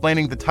job of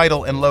explaining the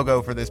title and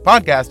logo for this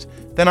podcast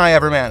than I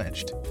ever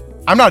managed.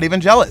 I'm not even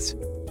jealous.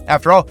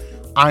 After all,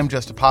 I'm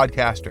just a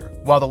podcaster,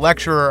 while the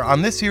lecturer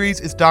on this series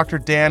is Dr.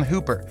 Dan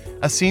Hooper,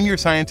 a senior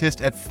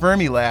scientist at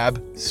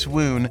Fermilab,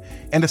 swoon,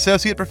 and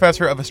associate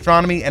professor of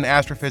astronomy and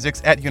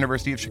astrophysics at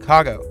University of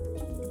Chicago.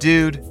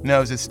 Dude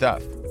knows his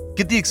stuff.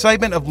 Get the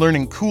excitement of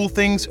learning cool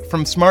things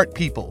from smart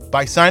people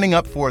by signing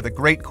up for the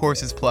Great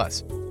Courses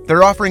Plus.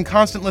 They're offering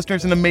Constant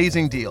listeners an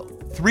amazing deal.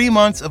 3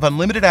 months of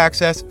unlimited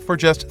access for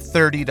just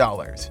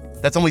 $30.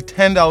 That's only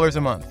 $10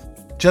 a month.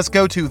 Just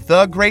go to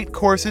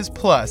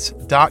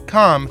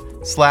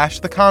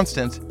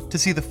thegreatcoursesplus.com/theconstant to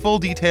see the full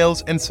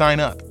details and sign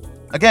up.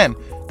 Again,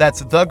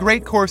 that's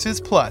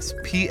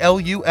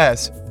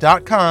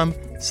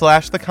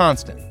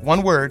thegreatcoursesplus.com/theconstant.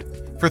 One word,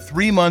 for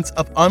 3 months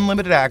of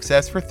unlimited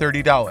access for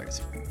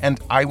 $30.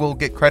 And I will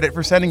get credit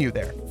for sending you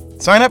there.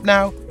 Sign up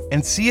now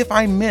and see if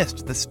I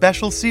missed the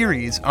special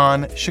series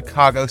on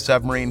Chicago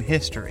submarine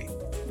history.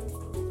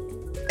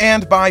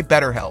 And by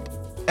BetterHelp.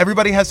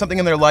 Everybody has something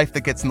in their life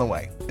that gets in the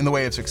way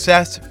of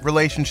success,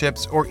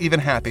 relationships, or even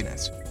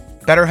happiness.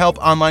 BetterHelp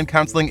Online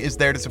Counseling is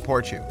there to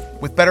support you.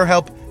 With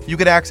BetterHelp, you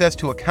get access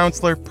to a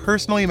counselor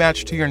personally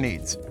matched to your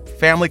needs.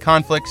 Family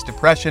conflicts,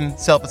 depression,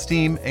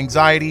 self-esteem,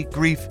 anxiety,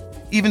 grief,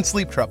 even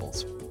sleep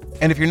troubles.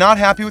 And if you're not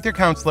happy with your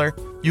counselor,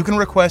 you can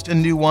request a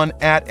new one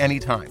at any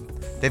time.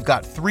 They've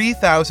got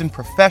 3,000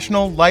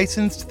 professional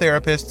licensed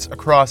therapists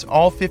across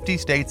all 50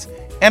 states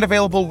and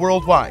available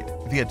worldwide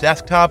via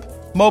desktop,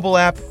 mobile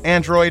app,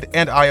 Android,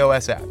 and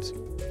iOS apps.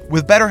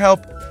 With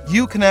BetterHelp,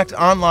 you connect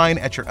online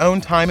at your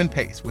own time and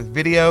pace with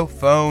video,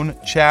 phone,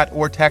 chat,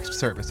 or text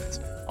services.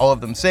 All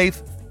of them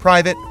safe,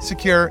 private,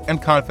 secure, and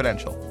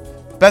confidential.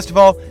 Best of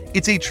all,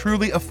 it's a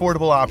truly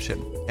affordable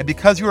option. And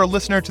because you're a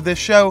listener to this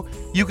show,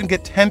 you can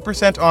get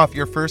 10% off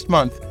your first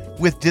month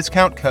with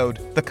discount code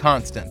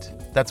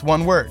THECONSTANT. That's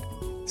one word.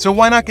 So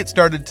why not get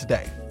started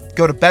today?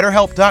 Go to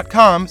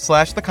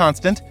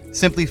betterhelp.com/theconstant,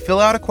 simply fill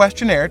out a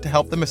questionnaire to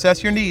help them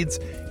assess your needs,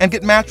 and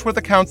get matched with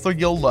a counselor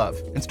you'll love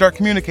and start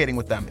communicating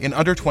with them in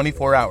under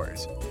 24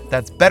 hours.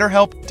 That's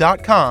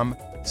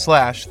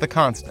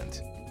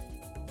betterhelp.com/theconstant.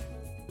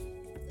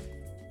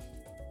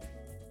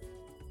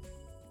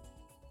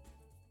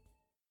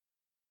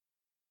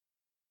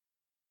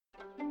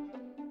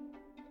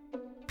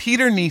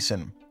 Peter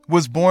Neeson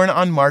was born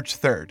on March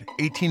 3rd,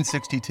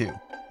 1862,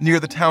 near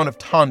the town of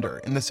Tonder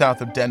in the south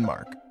of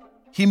Denmark.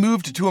 He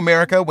moved to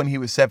America when he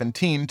was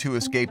 17 to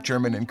escape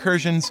German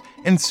incursions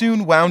and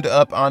soon wound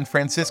up on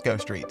Francisco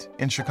Street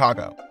in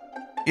Chicago.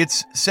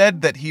 It's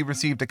said that he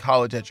received a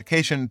college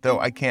education, though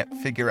I can't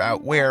figure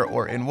out where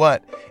or in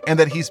what, and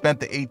that he spent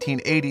the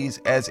 1880s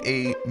as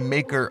a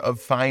maker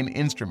of fine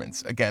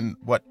instruments. Again,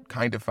 what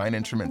kind of fine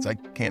instruments, I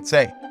can't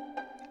say.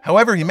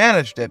 However he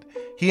managed it,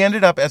 he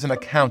ended up as an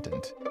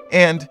accountant,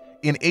 and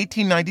in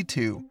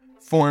 1892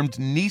 formed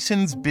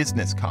Neeson's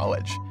Business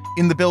College,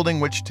 in the building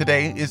which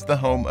today is the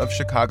home of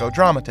Chicago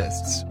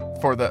dramatists,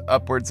 for the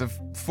upwards of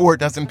 4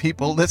 dozen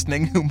people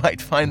listening who might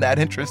find that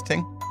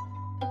interesting.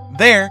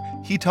 There,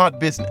 he taught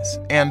business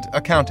and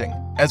accounting,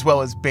 as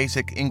well as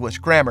basic English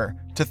grammar,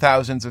 to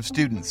thousands of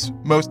students,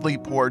 mostly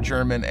poor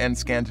German and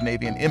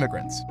Scandinavian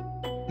immigrants.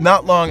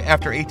 Not long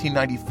after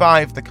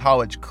 1895, the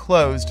college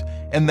closed,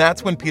 and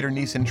that's when Peter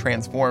Neeson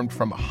transformed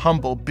from a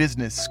humble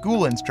business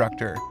school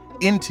instructor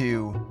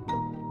into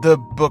the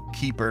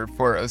bookkeeper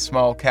for a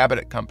small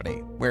cabinet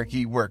company where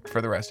he worked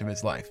for the rest of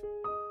his life.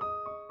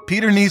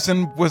 Peter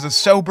Neeson was a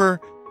sober,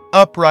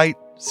 upright,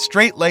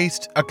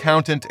 straight-laced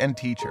accountant and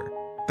teacher,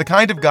 the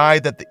kind of guy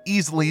that the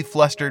easily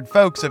flustered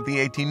folks of the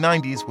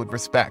 1890s would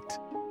respect.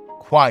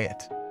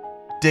 Quiet,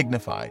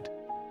 dignified,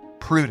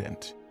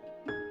 prudent.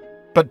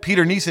 But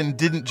Peter Neeson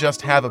didn't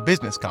just have a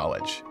business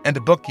college and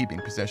a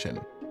bookkeeping position.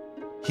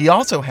 He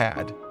also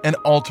had an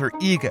alter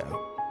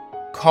ego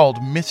called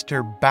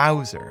Mr.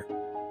 Bowser.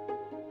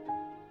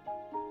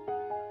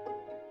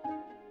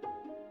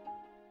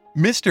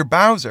 Mr.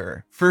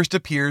 Bowser first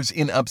appears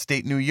in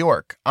upstate New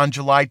York on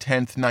July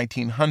 10,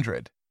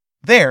 1900.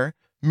 There,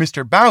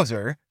 Mr.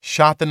 Bowser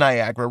shot the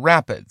Niagara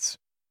Rapids.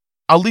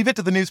 I'll leave it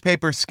to the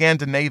newspaper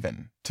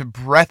Scandinavian to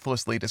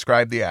breathlessly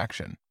describe the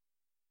action.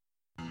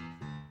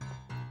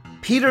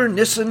 Peter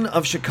Neeson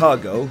of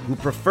Chicago, who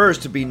prefers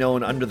to be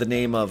known under the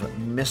name of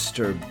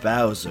Mr.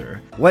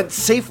 Bowser, went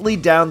safely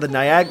down the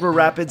Niagara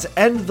Rapids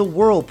and the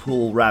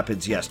Whirlpool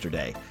Rapids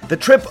yesterday. The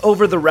trip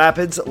over the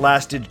rapids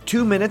lasted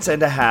 2 minutes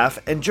and a half,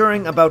 and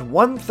during about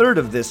 1/3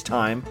 of this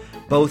time,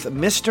 both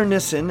Mr.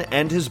 Neeson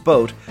and his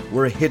boat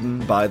were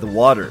hidden by the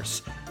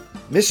waters.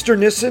 Mr.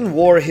 Neeson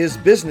wore his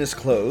business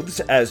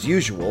clothes, as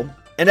usual,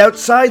 and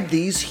outside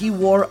these he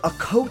wore a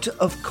coat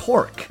of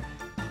cork.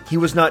 He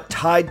was not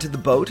tied to the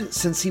boat,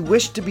 since he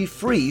wished to be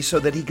free so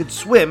that he could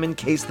swim in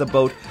case the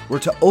boat were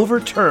to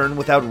overturn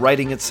without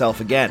righting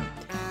itself again.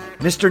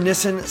 Mr.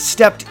 Neeson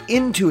stepped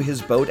into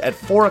his boat at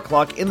 4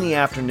 o'clock in the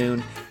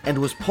afternoon and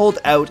was pulled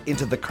out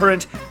into the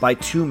current by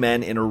 2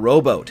 men in a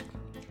rowboat.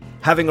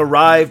 Having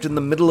arrived in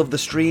the middle of the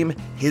stream,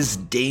 his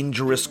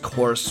dangerous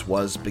course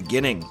was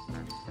beginning.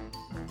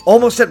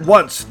 Almost at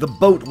once, the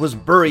boat was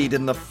buried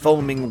in the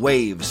foaming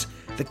waves.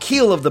 The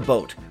keel of the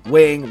boat,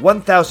 weighing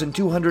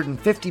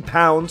 1,250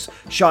 pounds,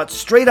 shot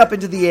straight up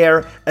into the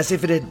air as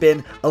if it had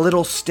been a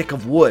little stick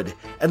of wood,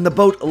 and the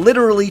boat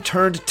literally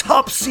turned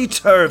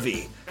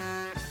topsy-turvy.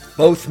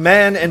 Both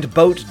man and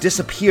boat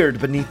disappeared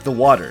beneath the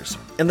waters,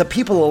 and the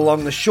people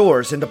along the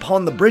shores and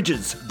upon the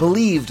bridges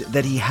believed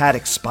that he had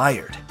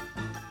expired.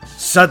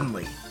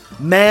 Suddenly,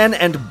 man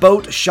and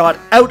boat shot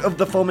out of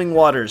the foaming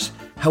waters.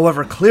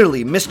 However,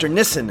 clearly Mr.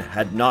 Nissen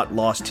had not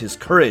lost his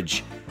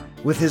courage.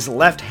 With his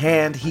left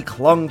hand, he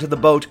clung to the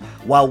boat,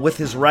 while with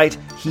his right,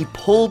 he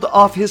pulled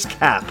off his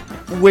cap,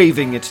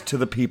 waving it to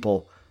the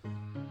people.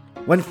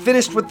 When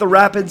finished with the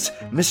rapids,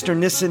 Mr.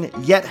 Nissen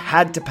yet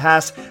had to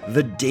pass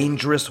the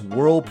dangerous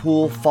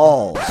Whirlpool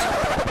Falls.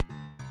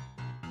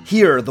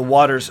 Here, the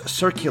waters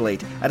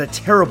circulate at a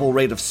terrible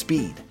rate of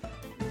speed.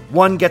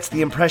 One gets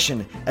the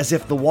impression as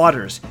if the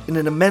waters, in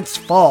an immense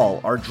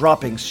fall, are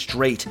dropping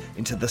straight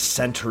into the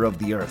center of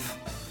the earth.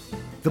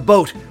 The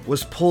boat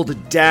was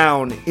pulled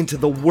down into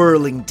the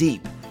whirling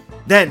deep.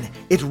 Then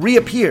it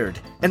reappeared,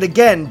 and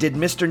again did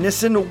Mr.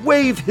 Nissen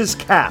wave his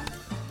cap.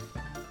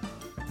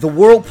 The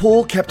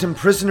whirlpool kept him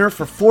prisoner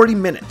for 40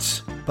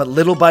 minutes, but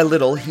little by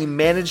little he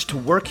managed to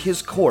work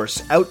his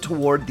course out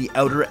toward the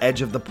outer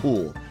edge of the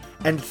pool,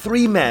 and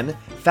 3 men,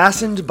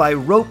 fastened by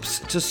ropes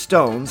to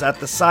stones at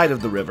the side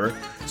of the river,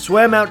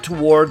 swam out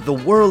toward the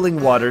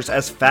whirling waters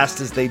as fast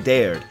as they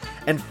dared,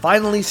 and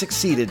finally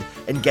succeeded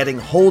in getting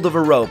hold of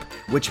a rope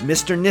which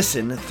Mr.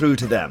 Nissen threw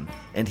to them,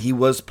 and he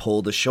was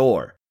pulled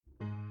ashore.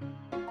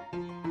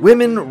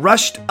 Women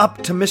rushed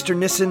up to Mr.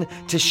 Nissen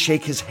to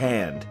shake his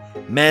hand.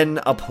 Men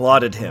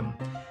applauded him.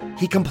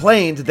 He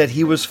complained that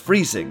he was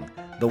freezing,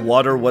 the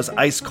water was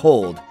ice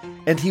cold,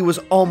 and he was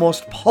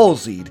almost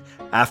palsied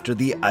after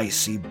the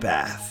icy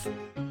bath.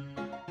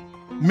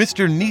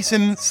 Mr.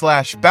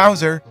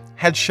 Nissen/Bowser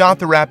had shot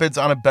the rapids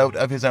on a boat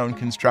of his own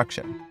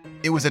construction.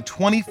 It was a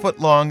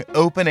 20-foot-long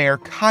open-air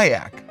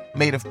kayak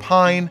made of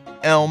pine,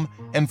 elm,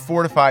 and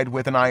fortified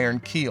with an iron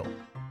keel.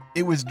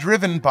 It was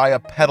driven by a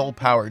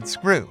pedal-powered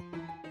screw.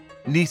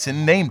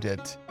 Nissen named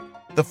it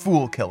the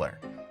Foolkiller.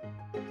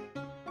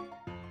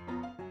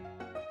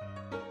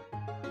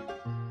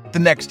 The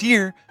next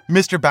year,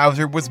 Mr.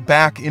 Bowser was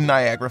back in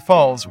Niagara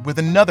Falls with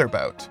another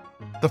boat.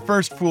 The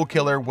first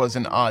Foolkiller was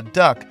an odd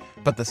duck,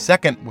 but the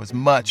second was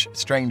much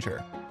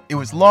stranger. It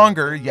was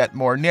longer, yet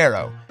more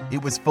narrow.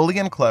 It was fully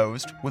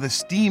enclosed, with a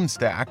steam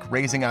stack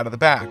raising out of the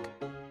back.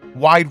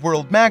 Wide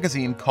World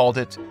magazine called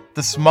it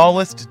the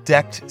smallest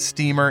decked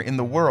steamer in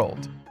the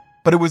world.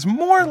 But it was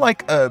more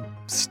like a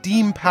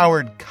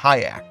steam-powered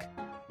kayak.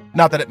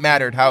 Not that it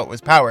mattered how it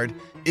was powered,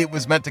 it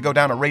was meant to go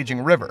down a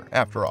raging river,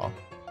 after all.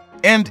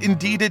 And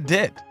indeed it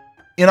did.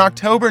 In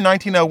October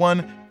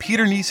 1901,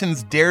 Peter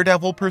Nissen's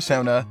daredevil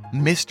persona,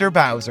 Mr.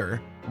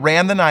 Bowser,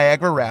 ran the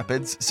Niagara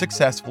Rapids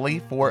successfully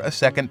for a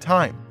second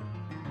time.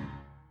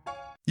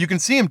 You can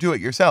see him do it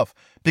yourself,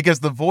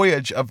 because the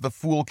voyage of the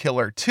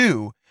Foolkiller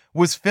 2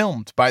 was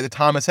filmed by the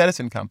Thomas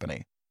Edison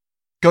Company.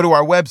 Go to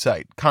our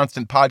website,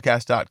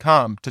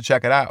 constantpodcast.com, to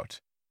check it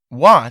out.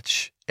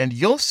 Watch, and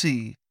you'll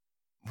see,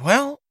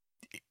 well,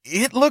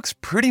 it looks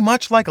pretty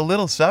much like a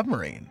little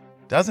submarine,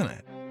 doesn't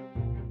it?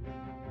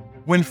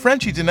 When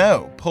Frenchy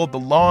Deneau pulled the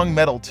long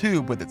metal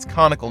tube with its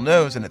conical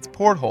nose and its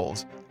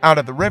portholes out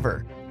of the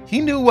river,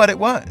 he knew what it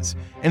was,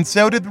 and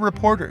so did the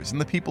reporters and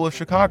the people of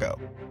Chicago.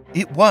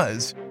 It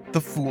was the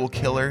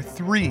Foolkiller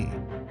 3,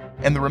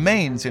 and the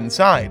remains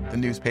inside, the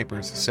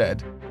newspapers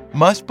said,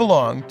 must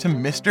belong to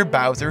Mr.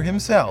 Bowser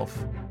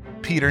himself,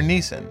 Peter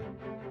Nissen.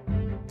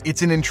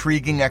 It's an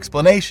intriguing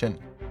explanation.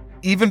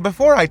 Even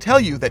before I tell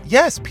you that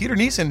yes, Peter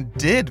Nissen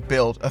did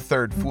build a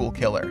third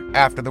Foolkiller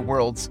after the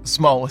world's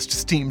smallest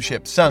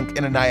steamship sunk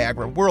in a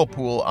Niagara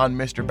whirlpool on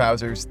Mr.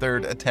 Bowser's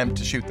third attempt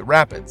to shoot the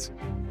rapids.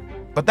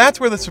 But that's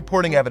where the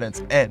supporting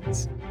evidence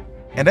ends.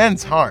 And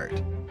ends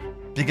hard.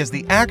 Because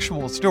the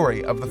actual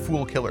story of the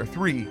Foolkiller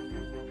 3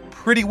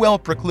 pretty well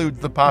precludes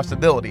the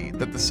possibility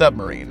that the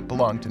submarine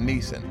belonged to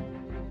Nissen.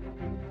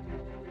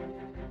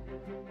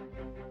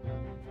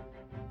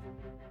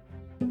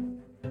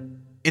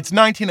 It's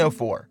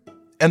 1904,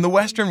 and the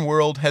Western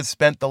world has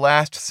spent the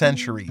last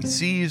century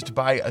seized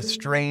by a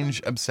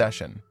strange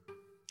obsession: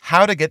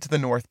 how to get to the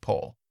North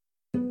Pole.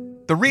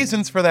 The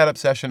reasons for that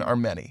obsession are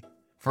many.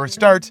 For a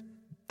start,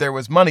 there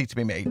was money to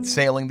be made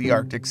sailing the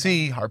Arctic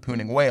Sea,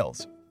 harpooning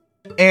whales.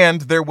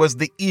 And there was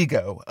the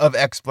ego of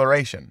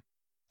exploration.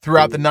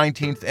 Throughout the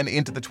 19th and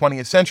into the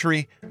 20th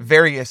century,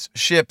 various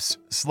ships,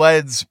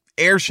 sleds,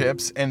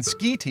 airships, and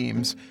ski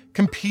teams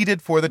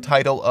competed for the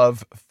title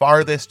of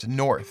Farthest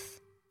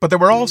North. But there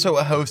were also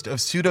a host of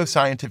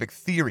pseudoscientific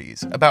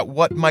theories about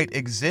what might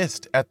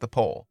exist at the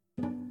pole.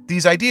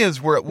 These ideas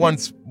were at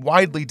once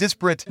widely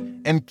disparate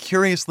and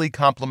curiously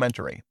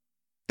complementary.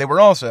 They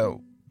were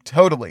also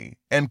totally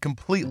and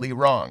completely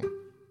wrong.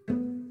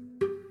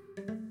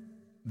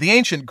 The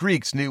ancient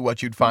Greeks knew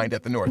what you'd find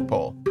at the North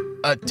Pole: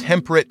 a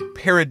temperate,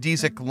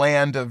 paradisic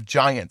land of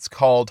giants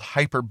called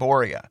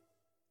Hyperborea.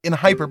 In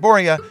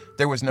Hyperborea,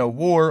 there was no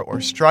war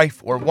or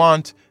strife or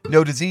want,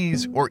 no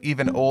disease or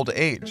even old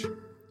age.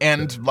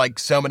 And like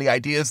so many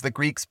ideas the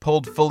Greeks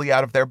pulled fully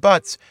out of their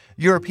butts,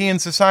 European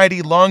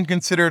society long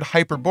considered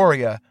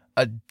Hyperborea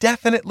a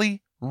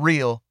definitely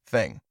real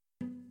thing.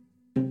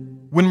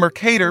 When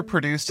Mercator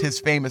produced his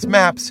famous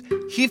maps,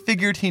 he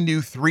figured he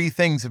knew 3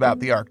 things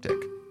about the Arctic.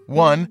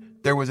 1,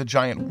 there was a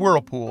giant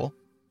whirlpool.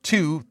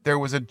 2, there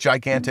was a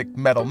gigantic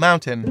metal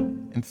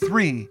mountain. And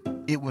 3,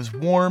 it was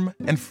warm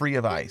and free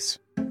of ice.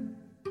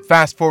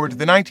 Fast forward to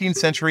the 19th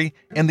century,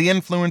 and the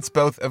influence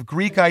both of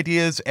Greek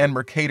ideas and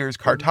Mercator's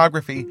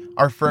cartography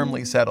are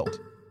firmly settled.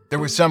 There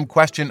was some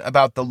question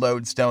about the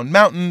Lodestone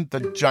Mountain,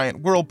 the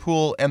giant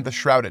whirlpool, and the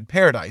shrouded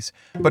paradise,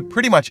 but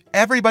pretty much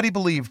everybody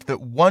believed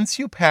that once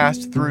you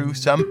passed through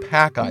some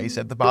pack ice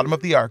at the bottom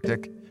of the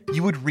Arctic,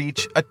 you would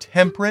reach a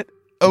temperate,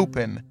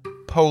 open,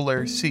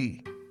 polar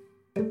sea.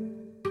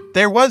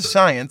 There was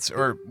science,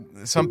 or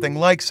something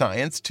like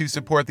science, to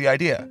support the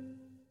idea.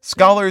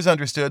 Scholars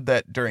understood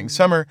that during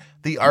summer,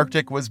 the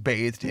Arctic was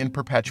bathed in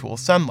perpetual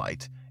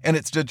sunlight, and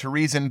it stood to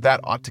reason that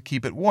ought to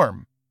keep it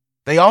warm.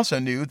 They also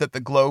knew that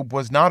the globe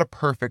was not a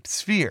perfect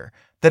sphere,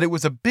 that it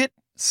was a bit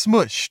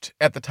smushed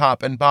at the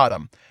top and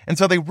bottom, and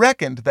so they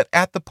reckoned that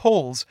at the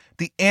poles,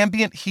 the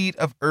ambient heat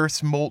of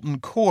Earth's molten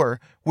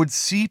core would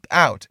seep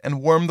out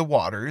and warm the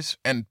waters,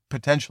 and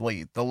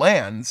potentially the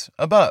lands,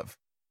 above.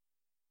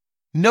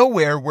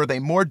 Nowhere were they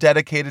more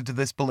dedicated to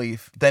this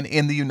belief than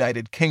in the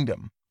United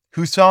Kingdom,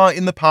 who saw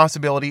in the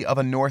possibility of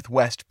a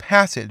Northwest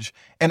Passage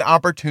an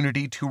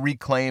opportunity to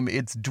reclaim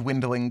its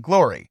dwindling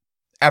glory.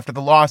 After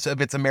the loss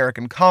of its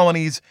American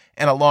colonies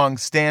and a long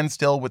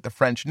standstill with the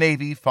French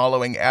Navy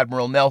following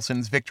Admiral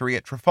Nelson's victory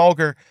at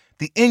Trafalgar,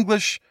 the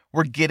English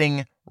were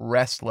getting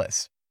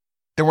restless.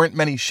 There weren't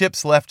many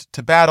ships left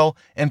to battle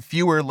and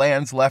fewer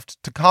lands left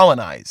to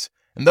colonize,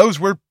 and those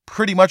were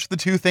pretty much the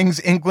 2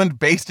 things England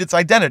based its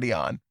identity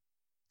on.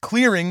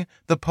 Clearing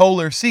the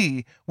polar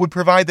sea would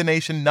provide the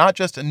nation not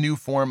just a new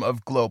form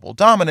of global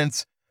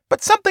dominance,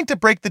 but something to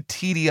break the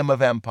tedium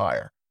of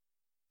empire.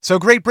 So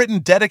Great Britain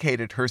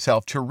dedicated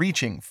herself to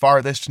reaching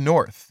farthest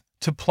north,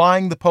 to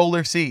plying the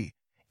polar sea,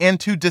 and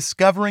to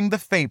discovering the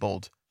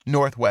fabled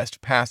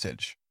Northwest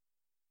Passage.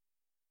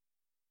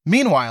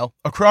 Meanwhile,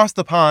 across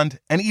the pond,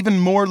 an even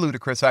more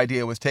ludicrous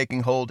idea was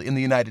taking hold in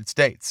the United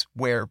States,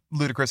 where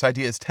ludicrous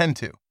ideas tend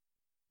to.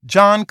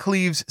 John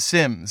Cleves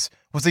Symmes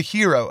was a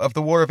hero of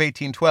the War of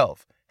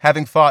 1812,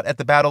 having fought at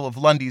the Battle of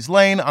Lundy's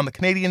Lane on the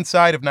Canadian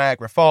side of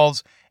Niagara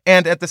Falls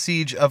and at the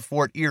siege of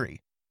Fort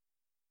Erie.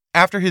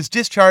 After his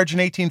discharge in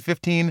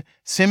 1815,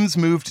 Symmes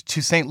moved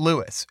to St.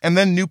 Louis and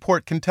then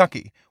Newport,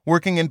 Kentucky,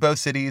 working in both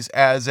cities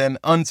as an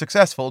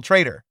unsuccessful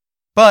trader.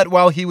 But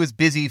while he was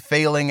busy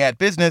failing at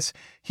business,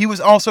 he was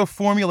also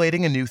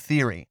formulating a new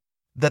theory,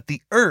 that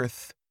the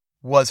Earth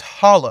was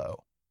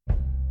hollow.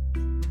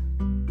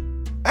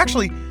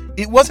 Actually,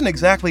 it wasn't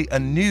exactly a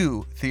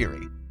new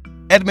theory.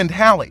 Edmund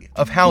Halley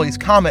of Halley's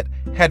Comet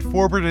had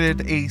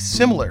forwarded a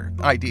similar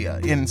idea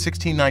in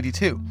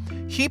 1692.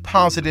 He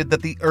posited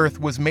that the Earth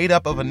was made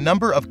up of a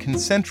number of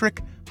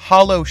concentric,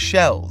 hollow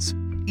shells,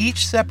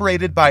 each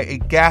separated by a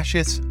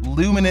gaseous,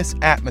 luminous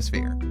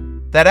atmosphere.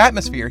 That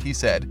atmosphere, he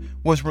said,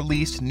 was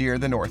released near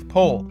the North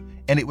Pole,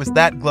 and it was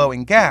that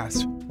glowing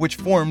gas which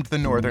formed the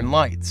Northern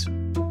Lights.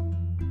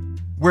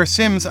 Where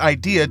Symmes'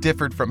 idea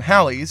differed from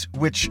Halley's,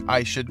 which,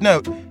 I should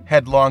note,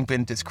 had long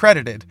been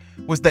discredited,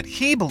 was that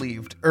he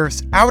believed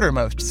Earth's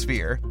outermost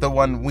sphere, the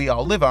one we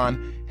all live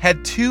on,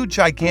 had 2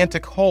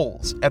 gigantic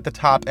holes at the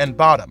top and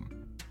bottom.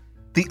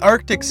 The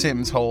Arctic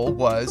Symmes hole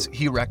was,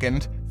 he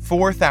reckoned,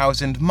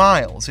 4,000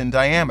 miles in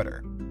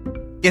diameter.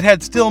 It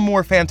had still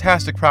more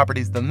fantastic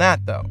properties than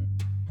that, though.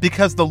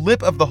 Because the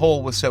lip of the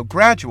hole was so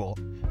gradual,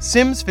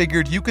 Symmes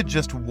figured you could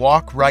just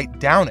walk right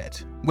down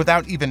it,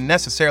 without even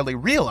necessarily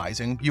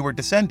realizing you were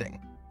descending.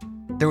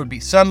 There would be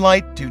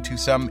sunlight due to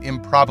some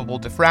improbable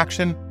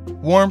diffraction,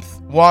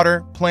 warmth,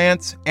 water,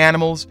 plants,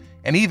 animals,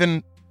 and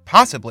even,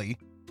 possibly,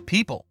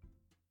 people.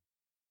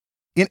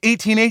 In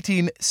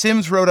 1818,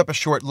 Symmes wrote up a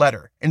short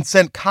letter and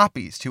sent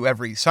copies to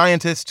every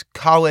scientist,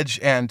 college,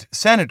 and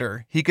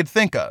senator he could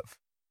think of.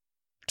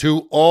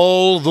 To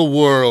all the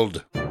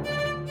world,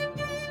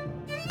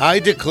 I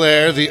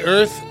declare the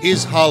Earth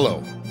is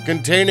hollow,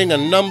 containing a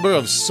number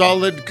of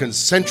solid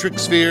concentric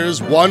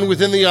spheres, one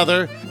within the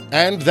other,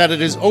 and that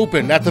it is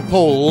open at the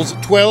poles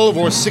 12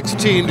 or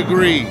 16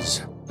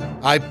 degrees.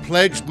 I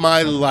pledged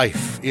my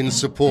life in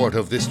support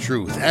of this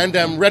truth, and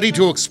am ready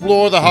to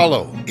explore the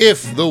hollow,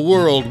 if the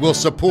world will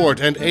support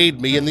and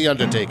aid me in the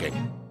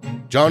undertaking.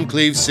 John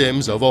Cleves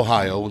Symmes of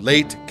Ohio,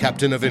 late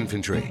Captain of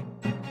Infantry.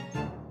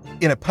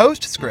 In a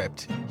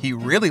postscript, he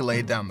really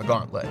laid down the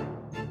gauntlet.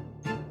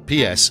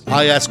 P.S.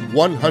 I ask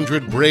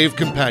 100 brave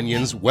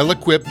companions,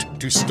 well-equipped,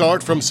 to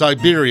start from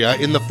Siberia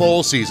in the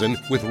fall season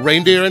with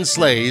reindeer and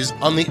sleighs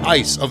on the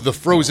ice of the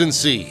frozen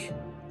sea.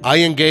 I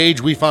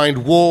engage we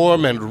find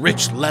warm and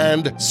rich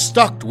land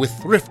stocked with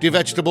thrifty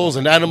vegetables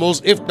and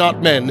animals, if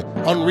not men.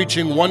 On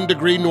reaching 1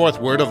 degree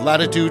northward of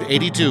latitude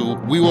 82,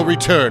 we will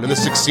return in the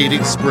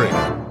succeeding spring.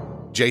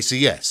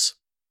 JCS.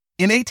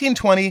 In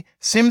 1820,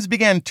 Sims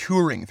began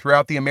touring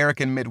throughout the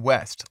American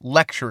Midwest,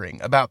 lecturing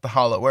about the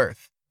hollow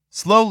earth.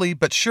 Slowly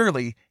but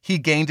surely, he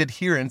gained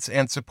adherents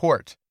and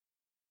support.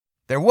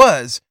 There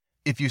was,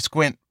 if you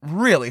squint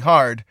really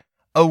hard,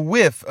 a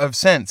whiff of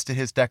sense to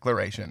his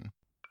declaration.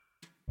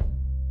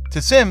 To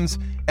Sims,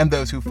 and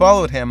those who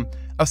followed him,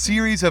 a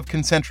series of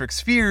concentric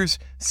spheres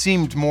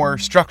seemed more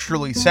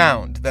structurally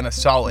sound than a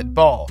solid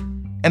ball,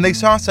 and they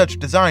saw such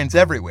designs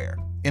everywhere,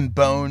 in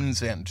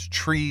bones and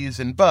trees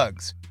and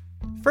bugs.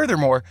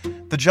 Furthermore,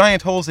 the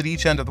giant holes at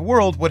each end of the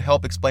world would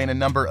help explain a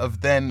number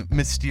of then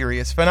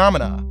mysterious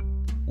phenomena.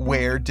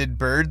 Where did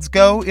birds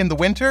go in the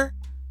winter?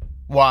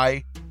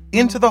 Why,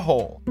 into the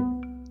hole.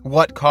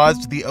 What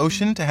caused the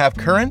ocean to have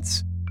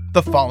currents?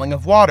 The falling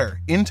of water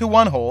into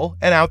one hole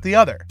and out the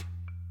other.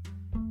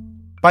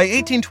 By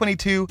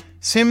 1822,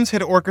 Sims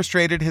had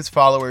orchestrated his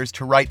followers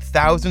to write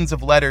thousands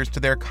of letters to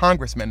their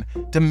congressmen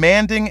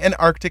demanding an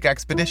Arctic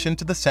expedition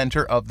to the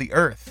center of the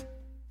Earth.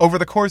 Over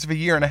the course of a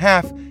year and a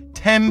half,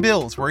 10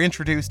 bills were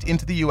introduced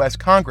into the U.S.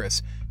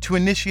 Congress to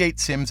initiate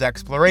Sims'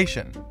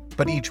 exploration,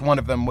 but each one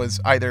of them was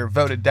either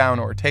voted down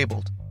or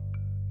tabled.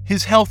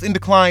 His health in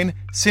decline,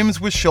 Sims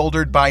was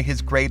shouldered by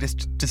his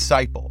greatest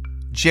disciple,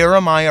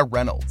 Jeremiah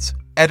Reynolds,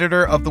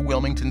 editor of the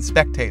Wilmington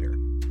Spectator.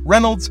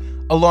 Reynolds,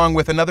 along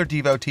with another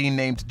devotee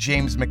named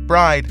James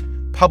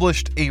McBride,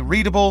 published a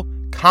readable,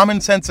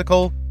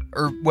 commonsensical,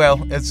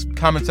 as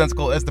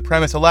commonsensical as the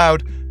premise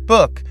allowed,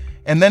 book,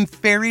 and then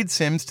ferried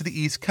Sims to the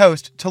East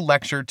Coast to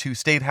lecture to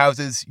state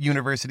houses,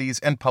 universities,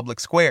 and public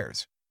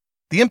squares.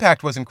 The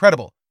impact was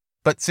incredible,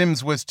 but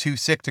Sims was too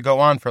sick to go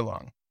on for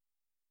long.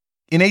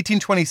 In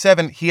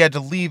 1827, he had to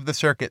leave the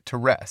circuit to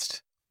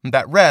rest.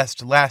 That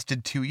rest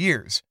lasted 2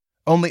 years,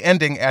 only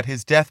ending at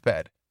his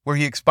deathbed, where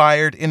he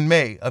expired in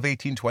May of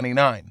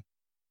 1829.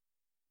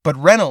 But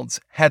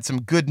Reynolds had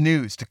some good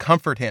news to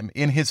comfort him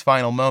in his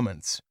final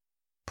moments.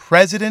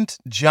 President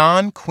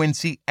John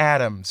Quincy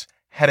Adams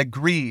had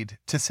agreed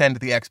to send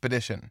the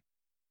expedition.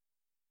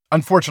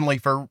 Unfortunately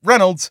for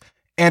Reynolds,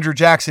 Andrew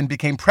Jackson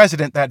became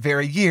president that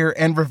very year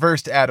and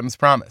reversed Adams'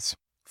 promise.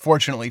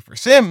 Fortunately for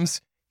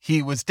Sims,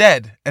 he was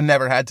dead and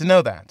never had to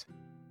know that.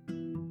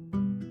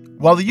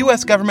 While the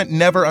U.S. government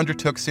never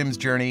undertook Sims'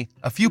 journey,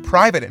 a few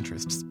private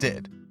interests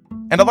did,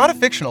 and a lot of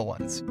fictional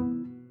ones.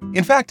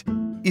 In fact,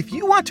 if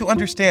you want to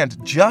understand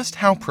just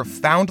how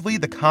profoundly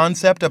the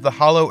concept of the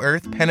hollow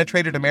earth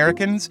penetrated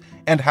Americans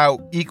and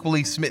how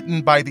equally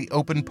smitten by the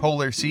open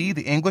polar sea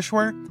the English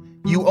were,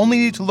 you only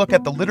need to look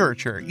at the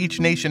literature each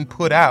nation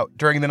put out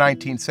during the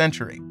 19th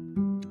century.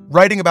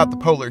 Writing about the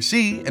polar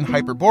sea and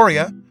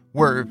Hyperborea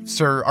were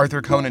Sir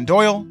Arthur Conan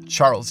Doyle,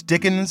 Charles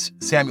Dickens,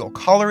 Samuel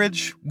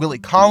Coleridge, Willie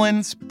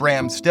Collins,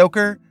 Bram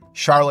Stoker,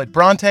 Charlotte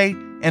Bronte,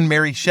 and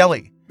Mary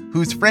Shelley,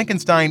 whose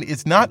Frankenstein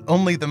is not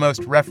only the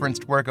most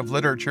referenced work of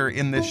literature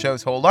in this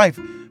show's whole life,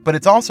 but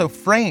it's also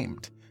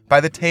framed by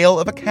the tale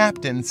of a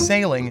captain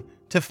sailing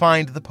to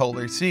find the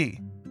polar sea.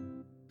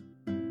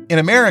 In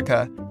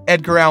America,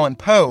 Edgar Allan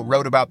Poe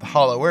wrote about the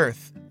hollow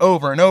earth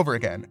over and over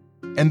again,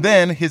 and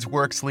then his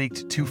works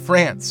leaked to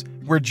France,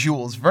 where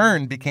Jules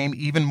Verne became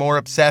even more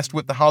obsessed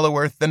with the hollow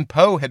earth than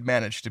Poe had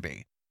managed to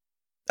be.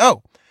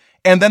 Oh,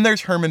 and then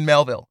there's Herman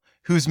Melville,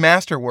 whose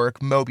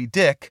masterwork, Moby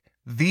Dick,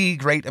 the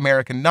great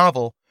American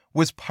novel,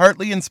 was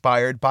partly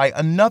inspired by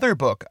another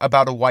book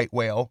about a white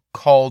whale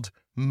called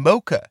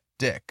Mocha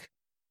Dick,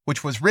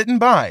 which was written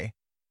by,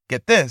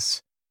 get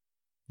this,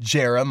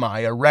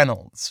 Jeremiah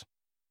Reynolds.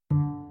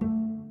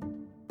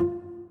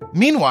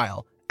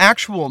 Meanwhile,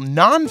 actual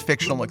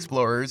non-fictional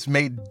explorers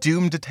made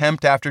doomed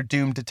attempt after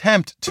doomed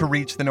attempt to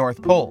reach the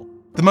North Pole.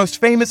 The most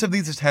famous of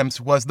these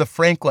attempts was the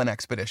Franklin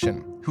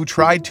expedition, who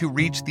tried to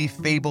reach the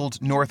fabled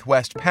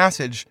Northwest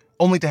Passage,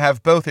 only to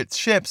have both its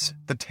ships,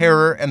 the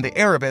Terror and the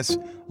Erebus,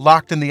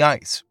 locked in the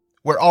ice,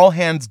 where all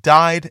hands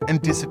died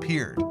and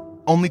disappeared,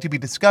 only to be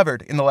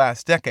discovered in the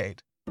last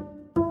decade.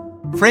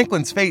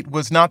 Franklin's fate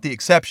was not the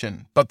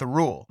exception, but the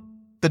rule.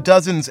 The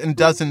dozens and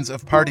dozens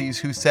of parties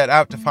who set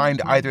out to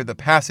find either the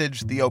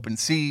passage, the open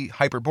sea,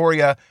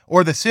 Hyperborea,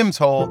 or the Sims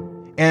hole,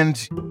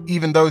 and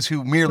even those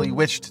who merely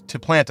wished to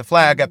plant a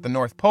flag at the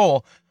North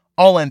Pole,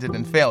 all ended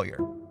in failure.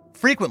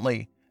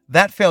 Frequently,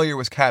 that failure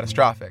was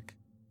catastrophic.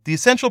 The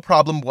essential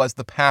problem was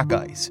the pack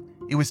ice.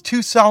 It was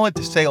too solid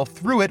to sail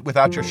through it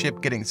without your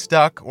ship getting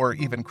stuck or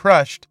even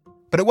crushed,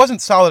 but it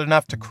wasn't solid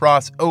enough to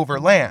cross over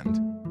land.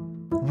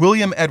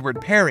 William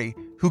Edward Parry,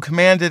 who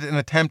commanded an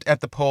attempt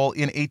at the pole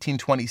in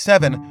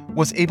 1827,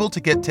 was able to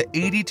get to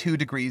 82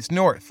 degrees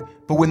north,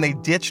 but when they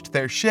ditched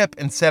their ship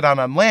and set out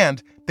on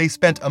land, they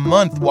spent a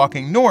month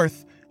walking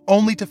north,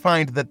 only to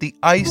find that the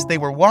ice they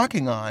were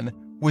walking on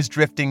was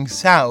drifting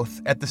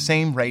south at the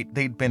same rate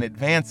they'd been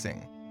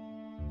advancing.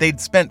 They'd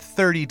spent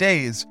 30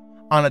 days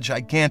on a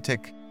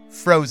gigantic,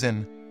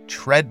 frozen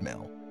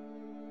treadmill.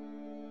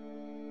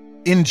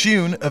 In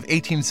June of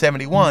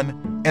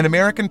 1871, an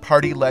American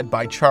party led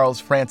by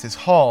Charles Francis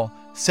Hall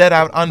set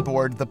out on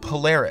board the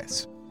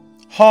Polaris.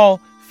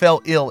 Hall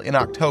fell ill in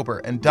October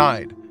and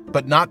died,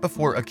 but not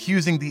before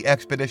accusing the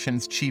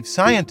expedition's chief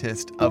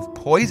scientist of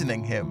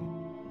poisoning him.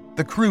 The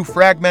The crew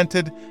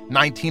fragmented,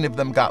 19 of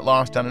them got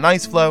lost on an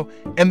ice floe,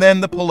 and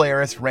then the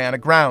Polaris ran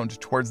aground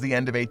towards the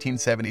end of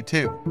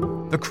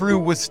 1872. The crew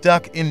was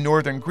stuck in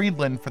northern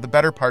Greenland for the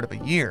better part of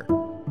a year.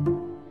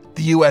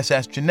 The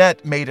USS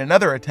Jeannette made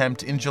another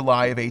attempt in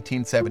July of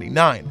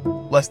 1879.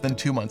 Less than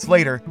 2 months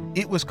later,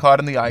 it was caught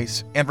in the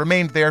ice and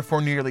remained there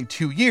for nearly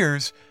 2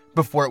 years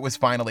before it was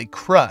finally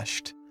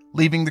crushed,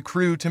 leaving the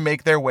crew to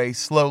make their way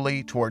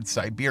slowly towards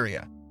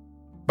Siberia.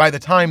 By the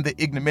time the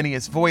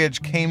ignominious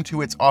voyage came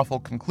to its awful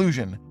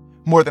conclusion,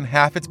 more than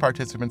half its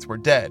participants were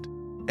dead,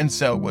 and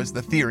so was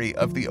the theory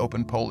of the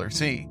open polar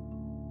sea.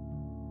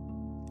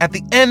 At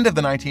the end of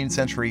the 19th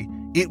century,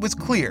 it was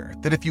clear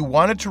that if you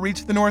wanted to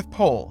reach the North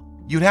Pole,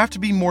 you'd have to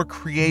be more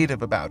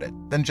creative about it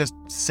than just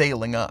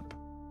sailing up.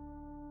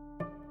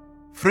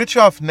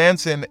 Fridtjof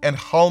Nansen and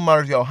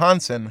Hjalmar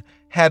Johansen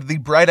had the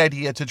bright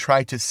idea to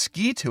try to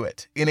ski to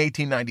it in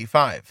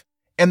 1895,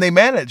 and they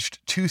managed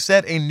to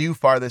set a new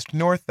farthest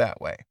north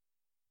that way.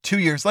 2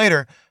 years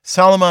later,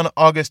 Salomon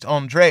August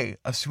André,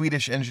 a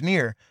Swedish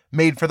engineer,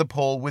 made for the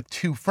pole with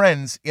 2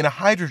 friends in a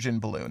hydrogen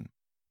balloon.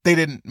 They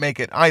didn't make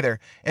it either,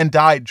 and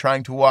died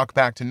trying to walk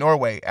back to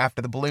Norway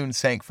after the balloon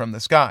sank from the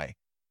sky.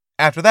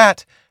 After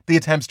that, the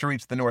attempts to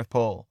reach the North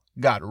Pole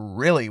got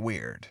really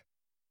weird.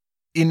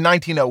 In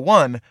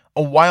 1901,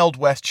 a Wild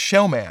West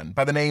showman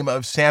by the name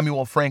of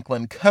Samuel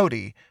Franklin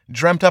Cody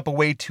dreamt up a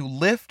way to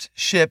lift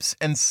ships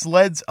and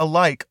sleds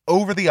alike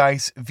over the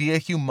ice via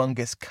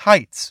humongous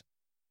kites.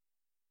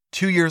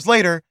 2 years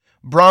later,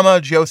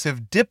 Brahma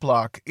Joseph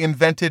Diplock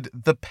invented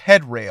the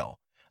pedrail,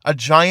 a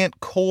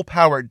giant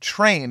coal-powered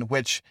train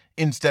which,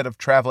 instead of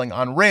traveling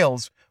on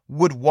rails,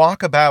 would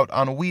walk about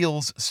on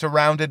wheels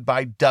surrounded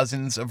by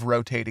dozens of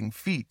rotating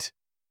feet.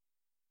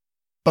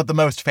 But the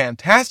most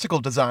fantastical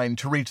design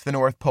to reach the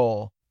North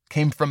Pole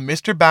came from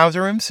Mr.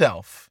 Bowser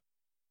himself,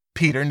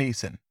 Peter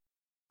Neeson.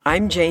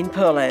 I'm Jane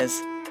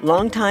Perlez,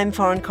 longtime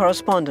foreign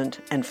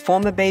correspondent and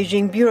former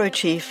Beijing bureau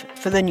chief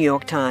for the New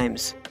York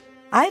Times.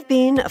 I've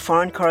been a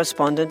foreign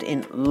correspondent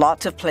in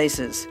lots of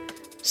places: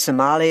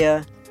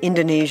 Somalia,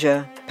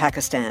 Indonesia,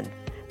 Pakistan,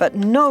 but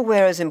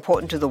nowhere as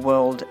important to the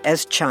world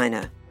as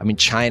China. I mean,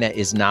 China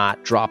is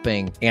not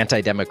dropping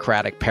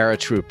anti-democratic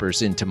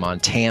paratroopers into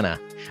Montana.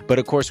 But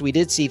of course, we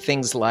did see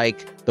things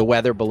like the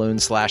weather balloon /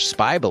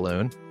 spy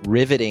balloon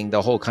riveting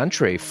the whole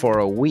country for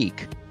a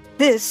week.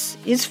 This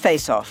is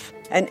Face Off,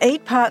 an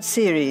 8-part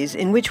series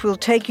in which we'll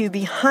take you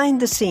behind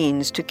the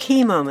scenes to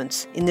key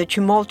moments in the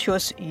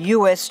tumultuous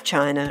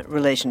US-China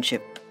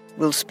relationship.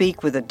 We'll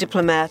speak with a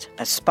diplomat,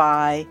 a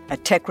spy, a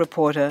tech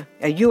reporter,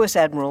 a US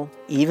admiral,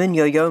 even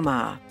Yo-Yo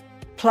Ma.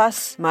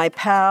 Plus, my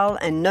pal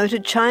and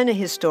noted China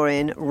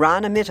historian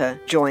Rana Mitter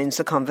joins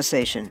the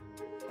conversation.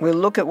 We'll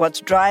look at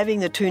what's driving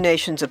the two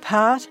nations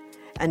apart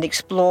and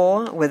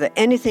explore whether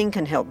anything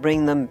can help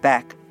bring them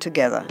back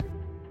together.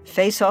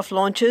 Face Off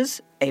launches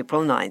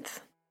April 9th.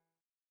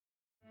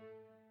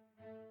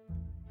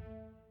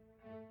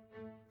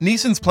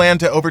 Neeson's plan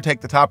to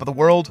overtake the top of the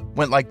world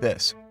went like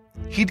this.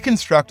 He'd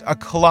construct a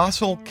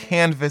colossal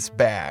canvas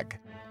bag,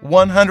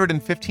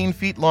 115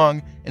 feet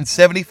long and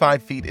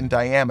 75 feet in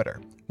diameter,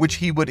 which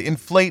he would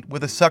inflate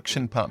with a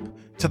suction pump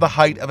to the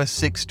height of a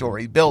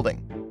 6-story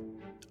building.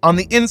 On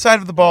the inside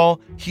of the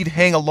ball, he'd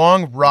hang a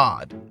long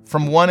rod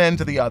from one end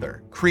to the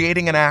other,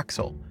 creating an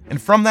axle,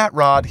 and from that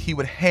rod he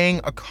would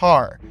hang a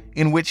car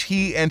in which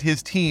he and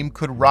his team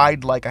could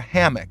ride like a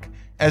hammock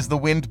as the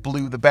wind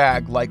blew the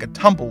bag like a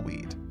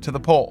tumbleweed to the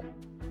pole.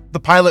 The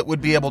pilot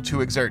would be able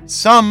to exert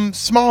some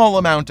small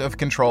amount of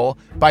control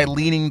by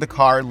leaning the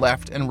car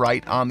left and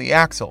right on the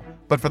axle,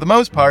 but for the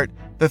most part,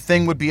 the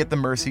thing would be at the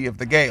mercy of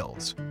the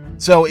gales.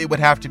 So it would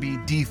have to be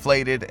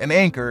deflated and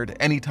anchored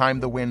anytime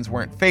the winds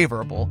weren't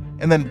favorable,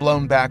 and then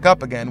blown back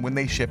up again when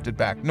they shifted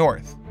back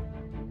north.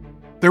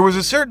 There was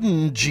a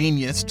certain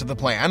genius to the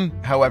plan,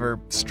 however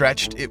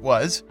stretched it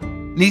was.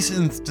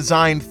 Neeson's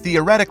design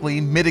theoretically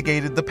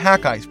mitigated the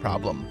pack ice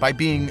problem by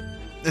being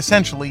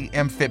essentially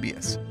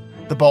amphibious.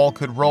 The ball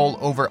could roll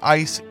over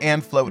ice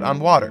and float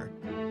on water.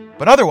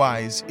 But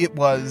otherwise, it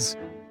was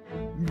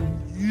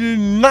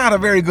not a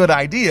very good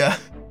idea.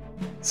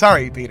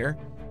 Sorry, Peter.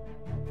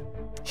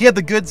 He had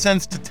the good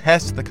sense to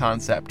test the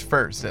concept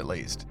first, at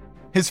least.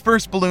 His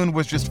first balloon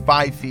was just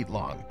 5 feet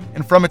long,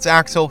 and from its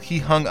axle he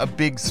hung a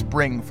big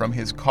spring from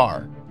his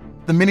car.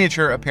 The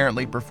miniature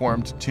apparently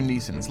performed to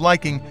Neeson's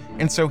liking,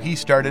 and so he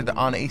started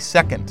on a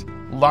second,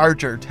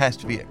 larger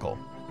test vehicle,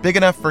 big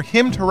enough for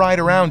him to ride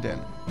around in,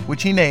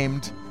 which he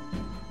named,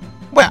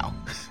 well,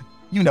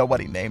 you know what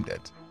he named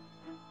it.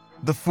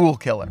 The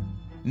Foolkiller,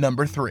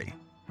 number 3.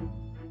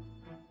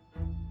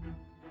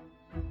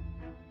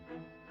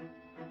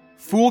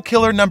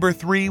 Foolkiller number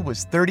 3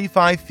 was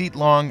 35 feet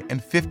long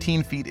and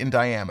 15 feet in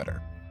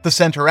diameter. The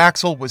center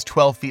axle was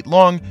 12 feet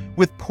long,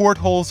 with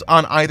portholes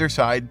on either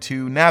side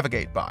to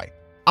navigate by.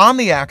 On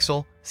the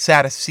axle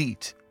sat a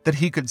seat that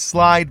he could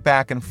slide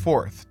back and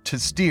forth to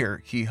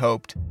steer, he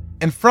hoped,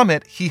 and from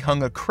it he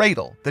hung a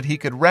cradle that he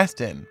could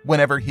rest in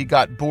whenever he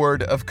got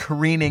bored of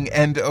careening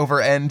end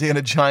over end in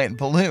a giant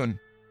balloon.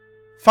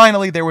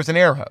 Finally, there was an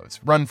air hose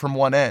run from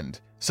one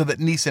end, so that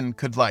Neeson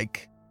could,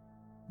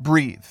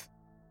 breathe.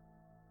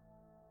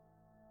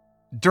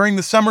 During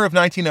the summer of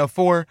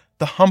 1904,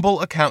 the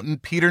humble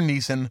accountant Peter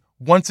Neeson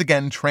once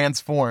again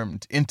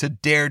transformed into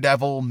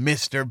Daredevil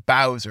Mr.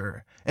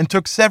 Bowser and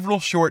took several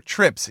short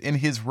trips in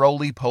his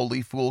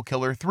roly-poly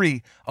Foolkiller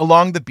 3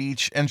 along the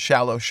beach and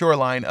shallow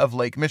shoreline of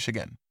Lake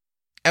Michigan.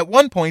 At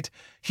one point,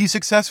 he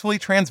successfully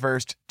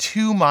traversed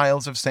 2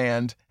 miles of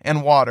sand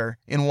and water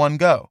in one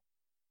go.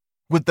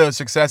 With those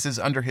successes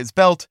under his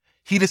belt,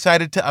 he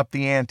decided to up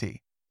the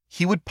ante.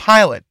 He would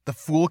pilot the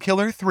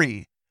Foolkiller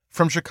 3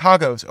 from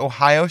Chicago's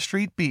Ohio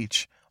Street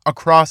Beach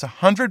across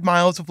 100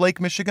 miles of Lake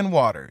Michigan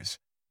waters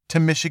to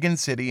Michigan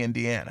City,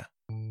 Indiana.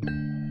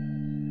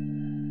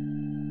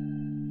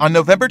 On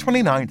November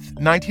 29,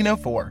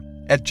 1904,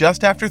 at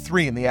just after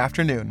 3 in the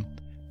afternoon,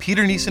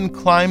 Peter Neeson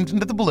climbed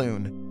into the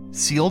balloon,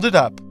 sealed it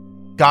up,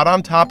 got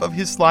on top of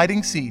his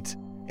sliding seat,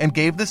 and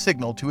gave the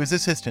signal to his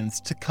assistants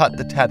to cut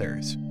the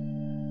tethers.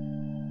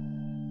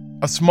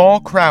 A small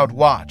crowd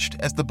watched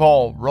as the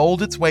ball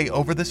rolled its way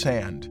over the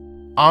sand,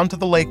 onto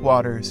the lake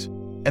waters,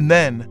 and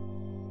then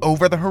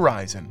over the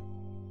horizon,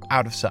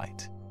 out of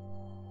sight.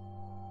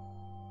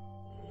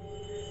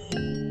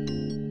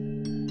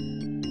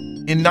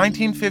 In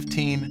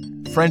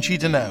 1915, Frenchy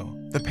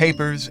Deneau, the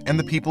papers, and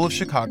the people of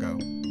Chicago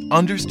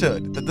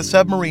understood that the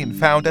submarine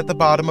found at the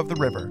bottom of the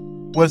river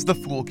was the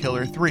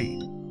Foolkiller 3,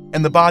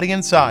 and the body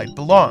inside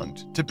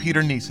belonged to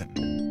Peter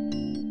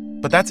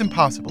Neeson. But that's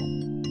impossible,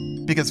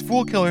 because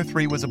Foolkiller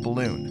 3 was a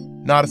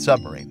balloon, not a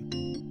submarine.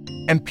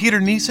 And Peter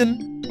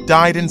Neeson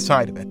died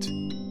inside of it,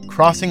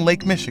 crossing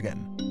Lake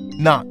Michigan,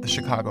 not the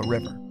Chicago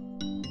River.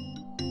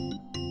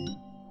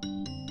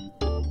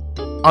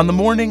 On the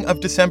morning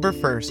of December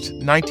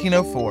 1st,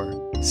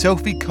 1904,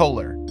 Sophie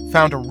Kohler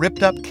found a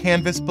ripped-up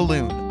canvas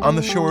balloon on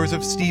the shores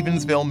of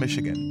Stevensville,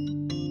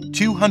 Michigan.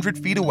 200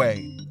 feet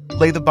away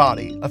lay the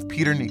body of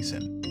Peter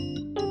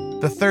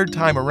Neeson. The third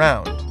time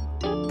around,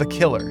 the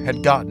killer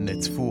had gotten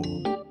its fool.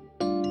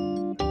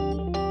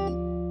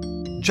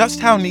 Just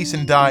how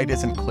Neeson died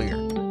isn't clear.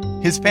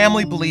 His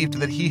family believed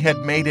that he had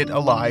made it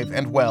alive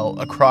and well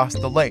across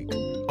the lake,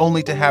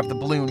 only to have the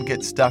balloon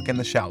get stuck in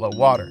the shallow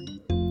water.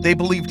 They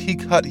believed he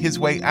cut his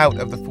way out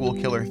of the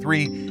Foolkiller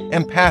 3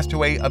 and passed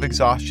away of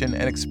exhaustion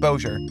and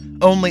exposure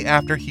only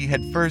after he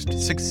had first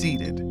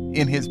succeeded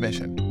in his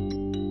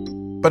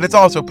mission. But it's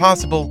also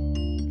possible,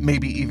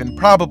 maybe even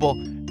probable,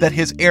 that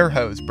his air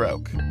hose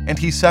broke and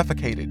he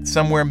suffocated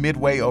somewhere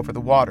midway over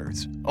the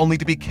waters, only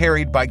to be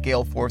carried by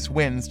gale force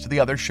winds to the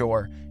other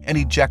shore and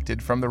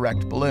ejected from the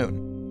wrecked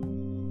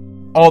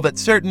balloon. All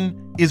that's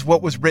certain is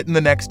what was written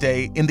the next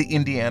day in the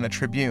Indiana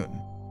Tribune,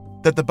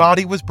 that the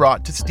body was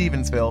brought to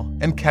Stevensville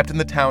and kept in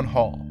the town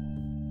hall.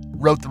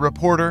 Wrote the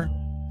reporter,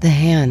 "The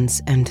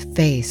hands and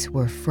face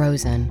were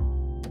frozen,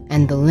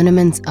 and the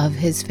lineaments of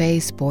his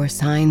face bore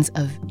signs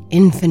of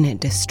infinite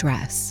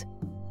distress."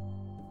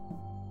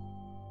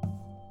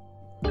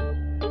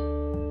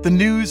 The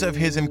news of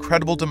his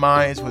incredible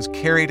demise was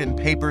carried in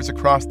papers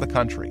across the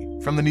country,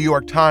 from the New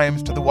York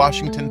Times to the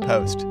Washington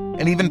Post,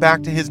 and even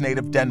back to his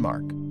native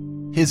Denmark.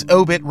 His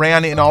obit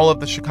ran in all of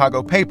the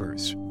Chicago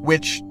papers,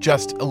 which,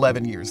 just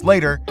 11 years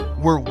later,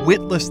 were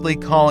witlessly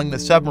calling the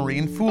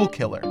submarine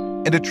Foolkiller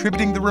and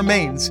attributing the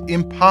remains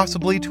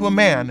impossibly to a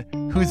man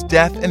whose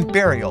death and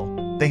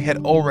burial they had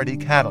already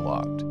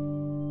cataloged.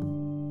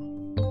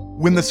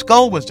 When the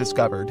skull was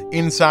discovered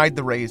inside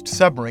the raised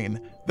submarine,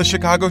 the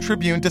Chicago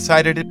Tribune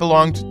decided it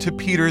belonged to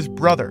Peter's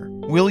brother,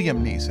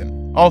 William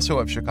Neeson, also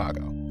of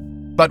Chicago.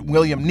 But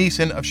William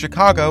Neeson of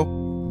Chicago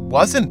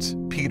wasn't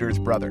Peter's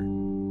brother.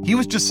 He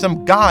was just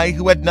some guy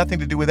who had nothing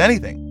to do with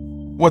anything.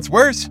 What's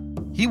worse,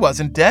 he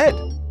wasn't dead.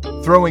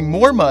 Throwing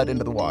more mud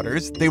into the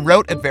waters, they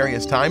wrote at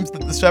various times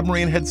that the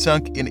submarine had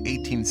sunk in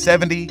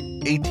 1870,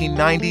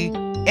 1890,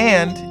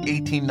 and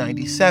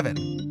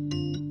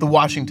 1897. The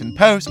Washington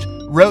Post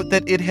wrote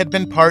that it had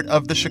been part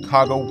of the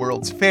Chicago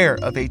World's Fair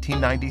of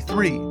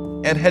 1893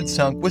 and had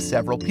sunk with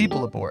several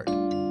people aboard.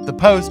 The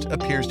Post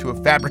appears to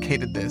have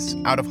fabricated this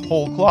out of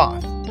whole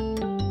cloth.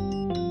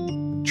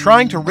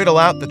 Trying to riddle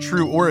out the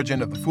true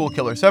origin of the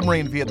Foolkiller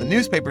submarine via the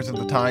newspapers of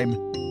the time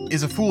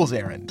is a fool's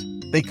errand.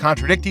 They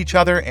contradict each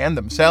other and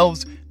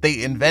themselves.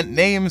 They invent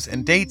names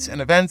and dates and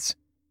events.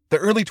 The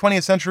early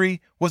 20th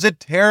century was a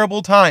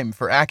terrible time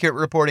for accurate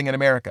reporting in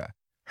America.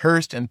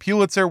 Hearst and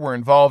Pulitzer were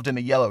involved in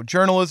a yellow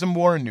journalism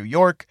war in New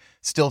York.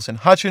 Stilson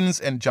Hutchins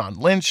and John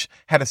Lynch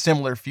had a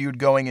similar feud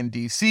going in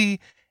D.C.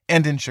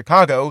 And in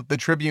Chicago, the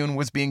Tribune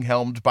was being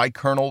helmed by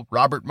Colonel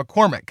Robert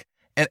McCormick,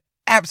 an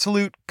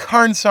absolute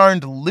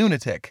carnsarned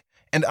lunatic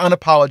and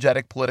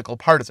unapologetic political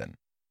partisan.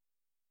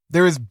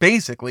 There is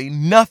basically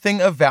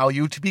nothing of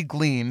value to be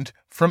gleaned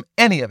from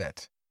any of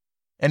it.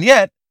 And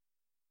yet,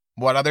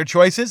 what other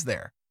choice is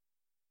there?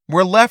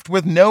 We're left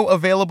with no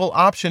available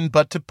option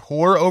but to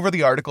pore over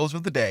the articles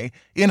of the day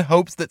in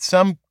hopes that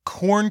some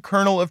corn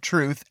kernel of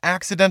truth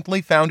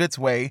accidentally found its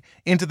way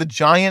into the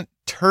giant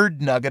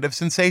turd nugget of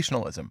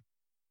sensationalism.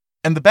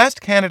 And the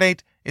best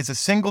candidate is a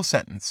single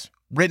sentence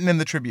written in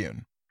the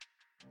Tribune.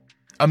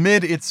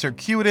 Amid its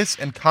circuitous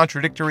and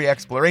contradictory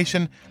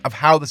exploration of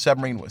how the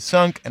submarine was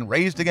sunk and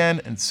raised again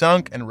and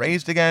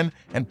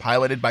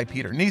piloted by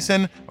Peter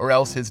Neeson, or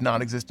else his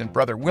non-existent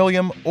brother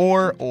William,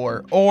 or,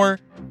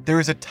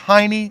 there is a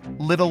tiny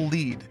little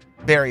lead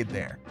buried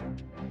there.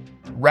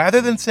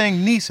 Rather than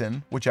saying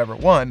Neeson, whichever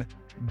one,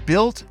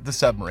 built the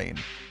submarine,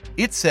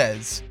 it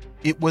says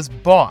it was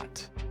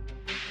bought.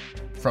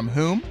 From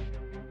whom?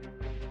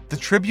 The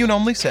Tribune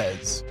only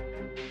says,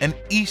 an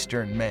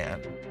Eastern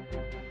man.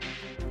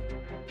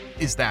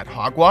 Is that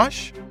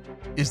hogwash?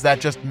 Is that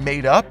just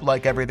made up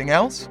like everything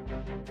else?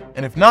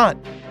 And if not,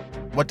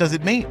 what does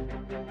it mean?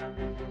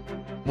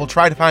 We'll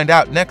try to find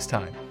out next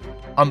time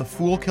on The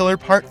Foolkiller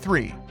Part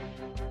 3,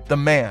 The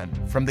Man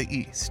from the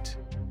East.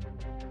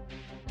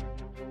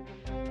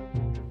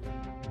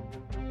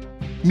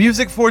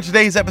 Music for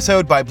today's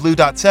episode by Blue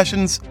Dot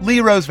Sessions, Lee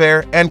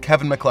Rosevear, and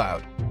Kevin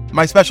MacLeod.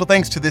 My special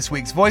thanks to this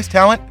week's voice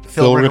talent,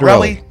 Phil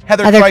Ridorelli,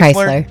 Heather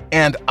Chrysler,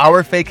 and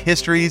Our Fake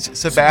History's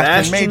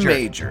Sebastian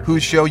Major,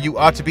 whose show you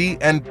ought to be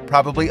and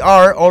probably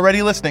are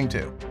already listening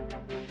to.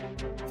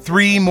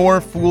 3 more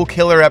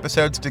Foolkiller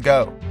episodes to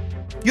go.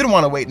 You don't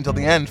want to wait until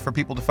the end for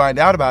people to find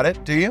out about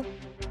it, do you?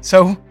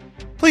 So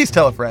please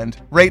tell a friend,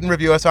 rate and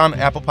review us on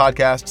Apple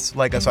Podcasts,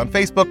 like us on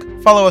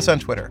Facebook, follow us on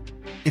Twitter.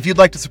 If you'd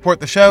like to support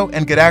the show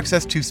and get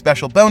access to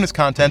special bonus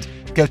content,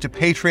 go to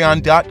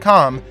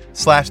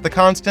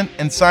patreon.com/theconstant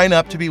and sign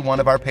up to be one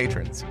of our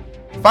patrons.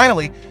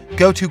 Finally,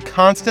 go to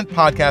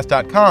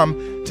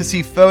constantpodcast.com to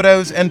see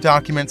photos and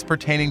documents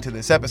pertaining to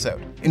this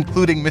episode,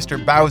 including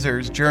Mr.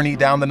 Bowser's journey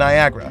down the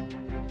Niagara.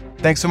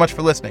 Thanks so much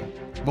for listening.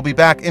 We'll be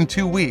back in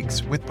 2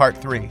 weeks with Part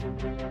 3.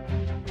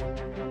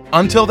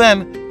 Until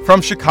then,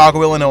 from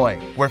Chicago, Illinois,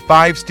 where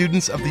 5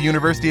 students of the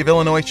University of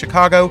Illinois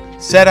Chicago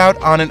set out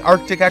on an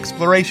Arctic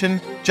exploration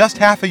just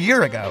half a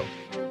year ago,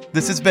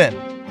 this has been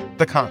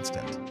The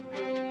Constant.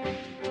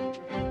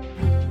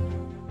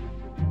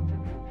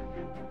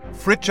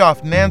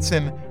 Fridtjof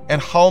Nansen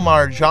and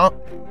Hjalmar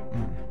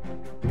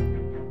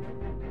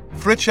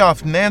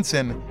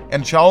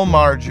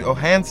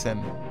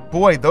Johansson.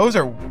 Boy,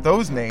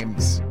 those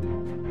names.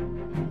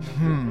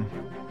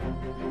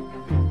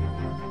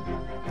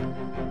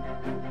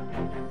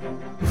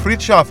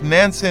 Fridtjof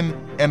Nansen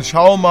and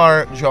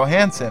Hjalmar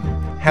Johansson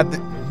had the...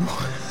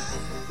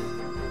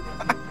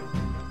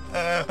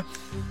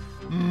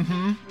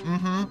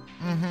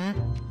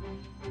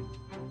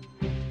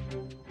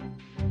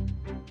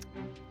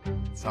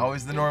 It's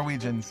always the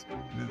Norwegians.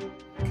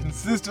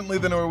 Consistently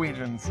the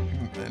Norwegians.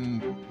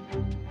 And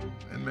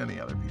many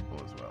other people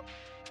as well.